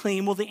squeaky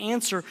clean? Well, the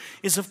answer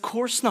is of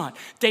course not.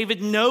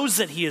 David knows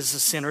that he is a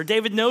sinner.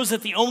 David knows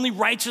that the only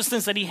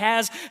righteousness that he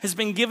has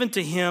been given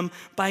to him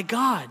by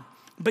God.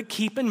 But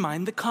keep in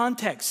mind the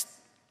context.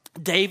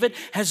 David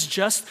has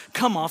just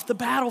come off the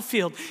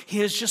battlefield. He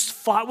has just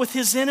fought with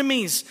his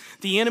enemies,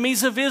 the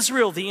enemies of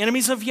Israel, the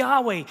enemies of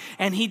Yahweh,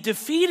 and he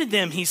defeated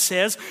them, he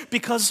says,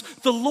 because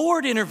the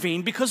Lord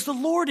intervened, because the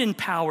Lord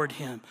empowered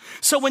him.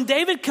 So when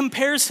David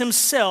compares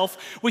himself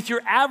with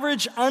your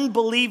average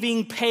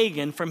unbelieving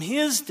pagan from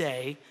his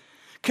day,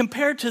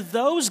 compared to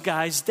those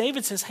guys,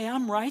 David says, hey,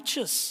 I'm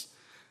righteous.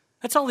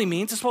 That's all he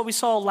means. That's what we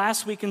saw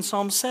last week in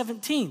Psalm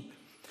 17.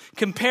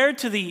 Compared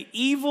to the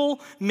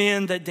evil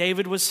men that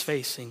David was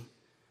facing,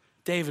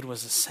 David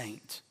was a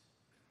saint.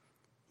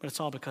 But it's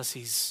all because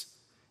he's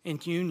in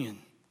union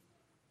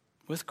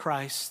with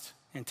Christ,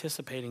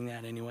 anticipating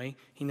that anyway.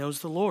 He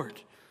knows the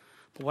Lord.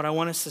 But what I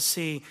want us to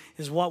see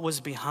is what was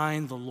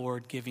behind the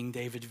Lord giving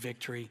David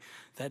victory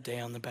that day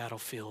on the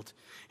battlefield.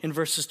 In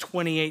verses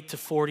 28 to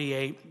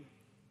 48,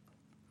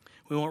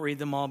 we won't read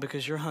them all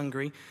because you're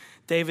hungry.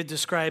 David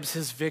describes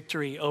his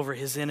victory over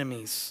his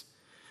enemies.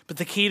 But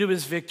the key to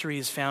his victory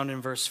is found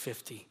in verse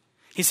 50.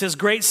 He says,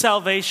 great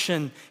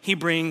salvation he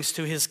brings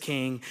to his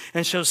king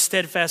and shows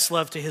steadfast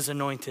love to his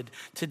anointed,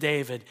 to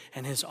David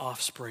and his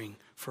offspring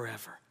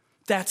forever.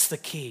 That's the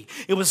key.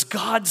 It was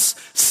God's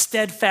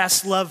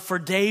steadfast love for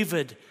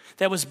David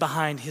that was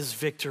behind his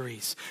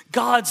victories.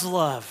 God's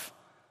love,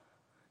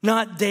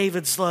 not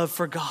David's love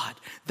for God.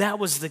 That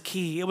was the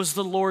key. It was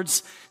the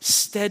Lord's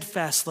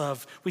steadfast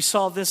love. We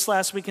saw this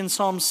last week in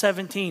Psalm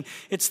 17.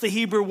 It's the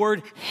Hebrew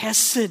word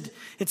hesed.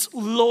 It's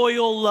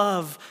loyal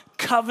love,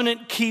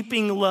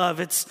 covenant-keeping love.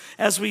 It's,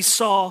 as we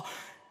saw,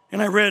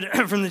 and I read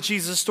from the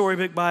Jesus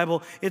Storybook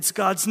Bible, it's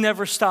God's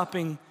never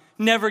stopping,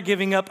 never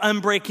giving up,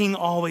 unbreaking,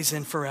 always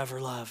and forever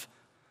love.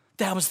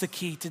 That was the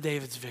key to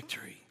David's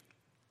victory.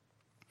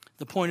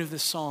 The point of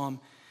this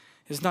psalm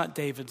is not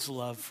David's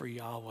love for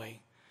Yahweh.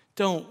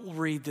 Don't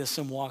read this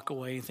and walk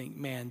away and think,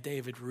 man,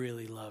 David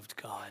really loved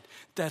God.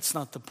 That's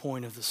not the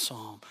point of the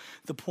psalm.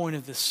 The point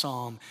of this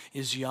psalm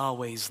is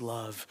Yahweh's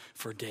love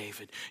for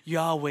David,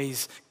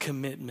 Yahweh's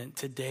commitment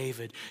to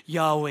David,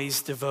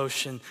 Yahweh's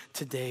devotion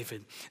to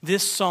David.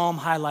 This psalm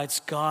highlights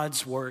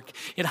God's work.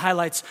 It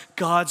highlights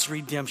God's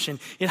redemption.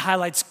 It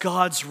highlights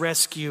God's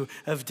rescue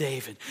of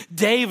David.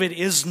 David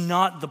is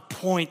not the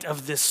point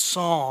of this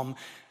psalm.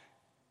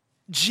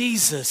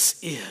 Jesus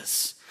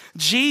is.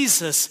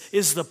 Jesus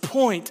is the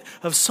point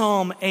of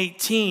Psalm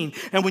 18.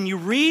 And when you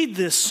read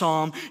this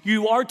psalm,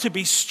 you are to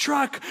be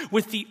struck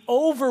with the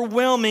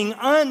overwhelming,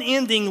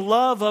 unending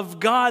love of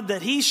God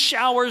that he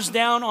showers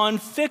down on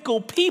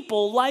fickle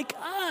people like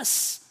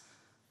us.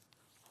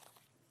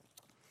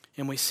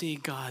 And we see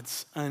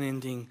God's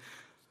unending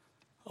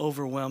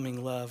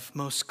overwhelming love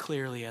most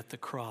clearly at the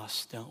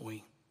cross, don't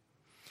we?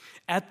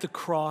 At the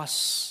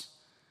cross,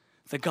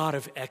 the God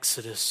of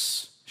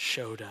Exodus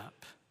showed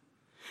up.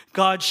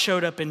 God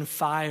showed up in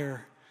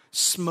fire,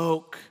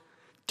 smoke,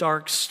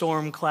 dark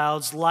storm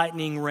clouds,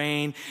 lightning,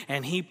 rain,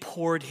 and he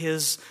poured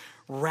his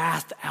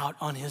wrath out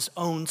on his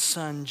own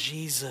son,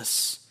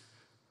 Jesus,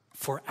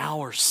 for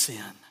our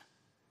sin.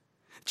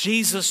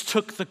 Jesus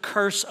took the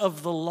curse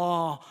of the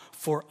law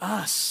for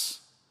us.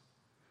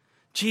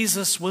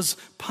 Jesus was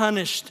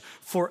punished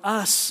for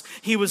us.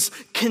 He was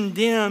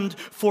condemned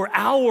for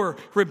our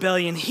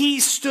rebellion. He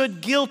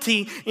stood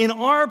guilty in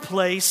our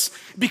place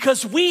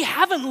because we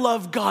haven't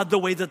loved God the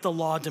way that the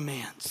law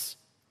demands.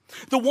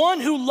 The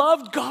one who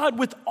loved God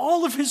with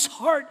all of his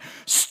heart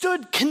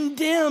stood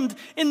condemned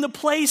in the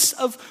place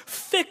of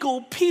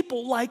fickle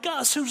people like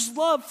us whose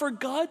love for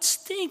God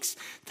stinks.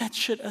 That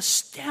should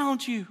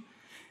astound you.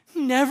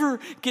 Never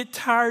get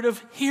tired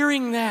of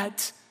hearing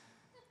that.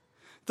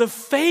 The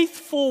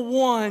faithful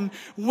one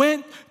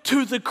went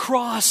to the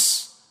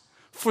cross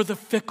for the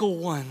fickle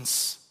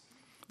ones.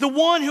 The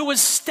one who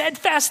was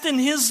steadfast in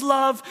his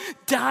love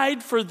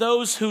died for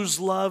those whose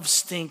love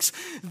stinks.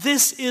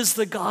 This is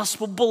the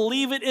gospel.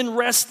 Believe it and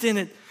rest in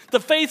it. The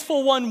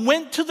faithful one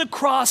went to the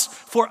cross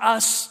for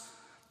us,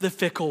 the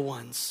fickle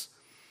ones.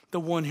 The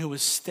one who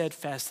was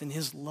steadfast in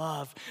his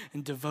love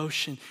and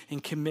devotion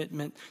and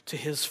commitment to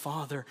his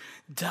Father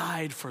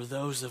died for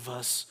those of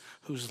us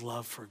whose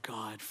love for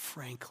God,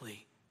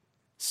 frankly,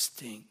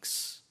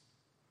 stinks.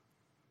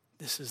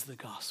 This is the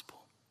gospel.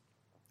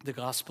 The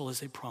gospel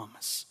is a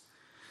promise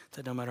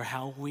that no matter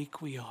how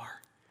weak we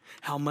are,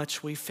 how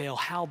much we fail,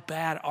 how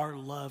bad our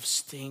love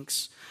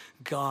stinks,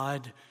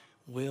 God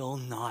will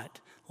not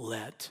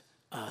let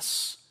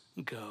us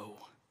go.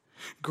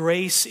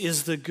 Grace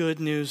is the good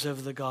news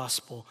of the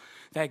gospel,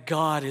 that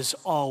God is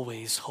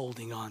always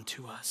holding on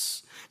to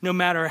us. No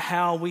matter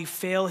how we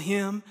fail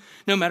him,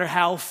 no matter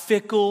how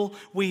fickle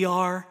we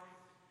are,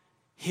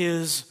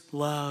 his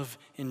love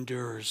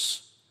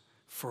endures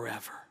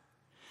forever.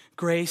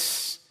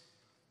 Grace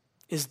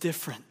is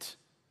different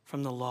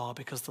from the law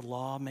because the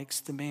law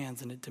makes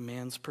demands and it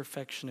demands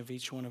perfection of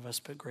each one of us,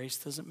 but grace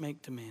doesn't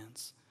make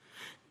demands.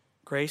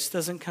 Grace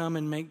doesn't come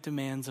and make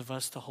demands of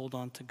us to hold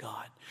on to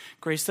God.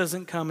 Grace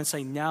doesn't come and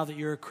say, now that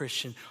you're a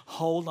Christian,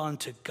 hold on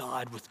to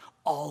God with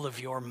all of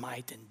your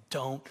might and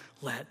don't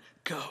let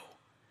go.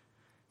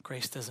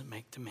 Grace doesn't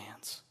make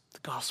demands. The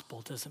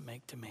gospel doesn't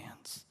make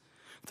demands.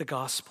 The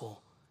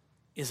gospel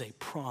is a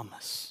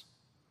promise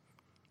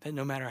that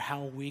no matter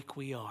how weak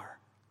we are,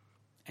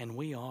 and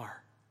we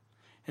are,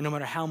 and no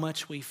matter how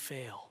much we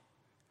fail,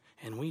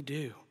 and we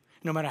do,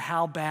 no matter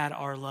how bad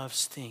our love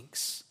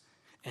stinks,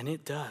 and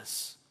it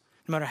does,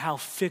 no matter how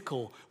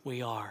fickle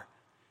we are,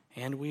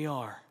 and we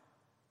are,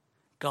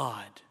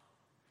 God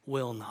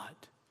will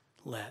not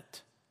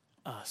let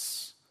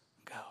us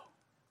go.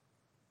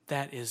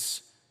 That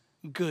is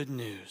good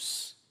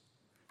news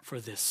for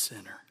this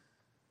sinner.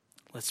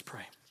 Let's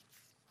pray.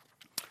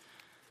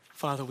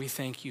 Father, we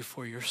thank you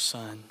for your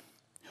Son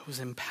who was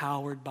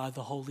empowered by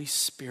the Holy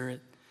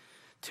Spirit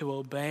to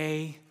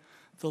obey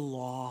the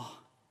law,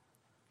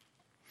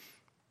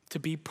 to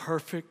be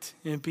perfect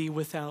and be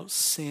without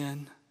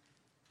sin.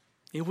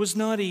 It was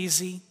not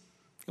easy.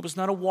 It was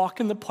not a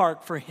walk in the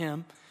park for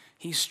him.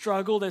 He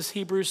struggled, as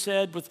Hebrews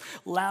said, with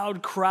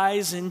loud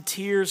cries and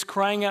tears,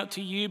 crying out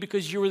to you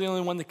because you were the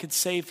only one that could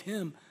save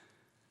him.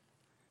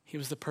 He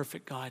was the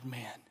perfect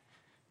God-man.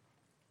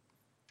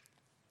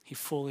 He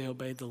fully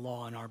obeyed the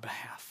law on our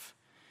behalf.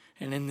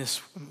 And in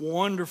this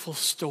wonderful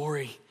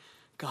story,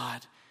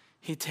 God,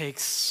 he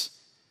takes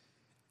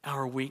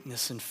our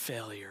weakness and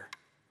failure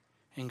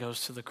and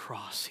goes to the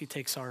cross. He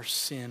takes our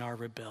sin, our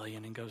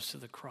rebellion, and goes to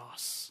the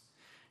cross.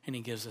 And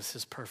he gives us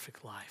his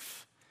perfect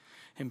life.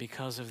 And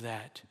because of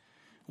that,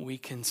 we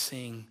can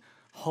sing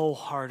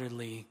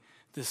wholeheartedly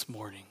this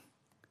morning.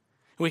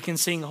 We can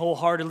sing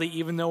wholeheartedly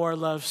even though our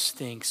love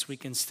stinks. We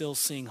can still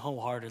sing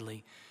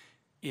wholeheartedly,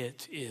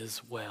 it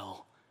is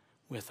well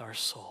with our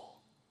soul.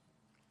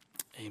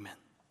 Amen.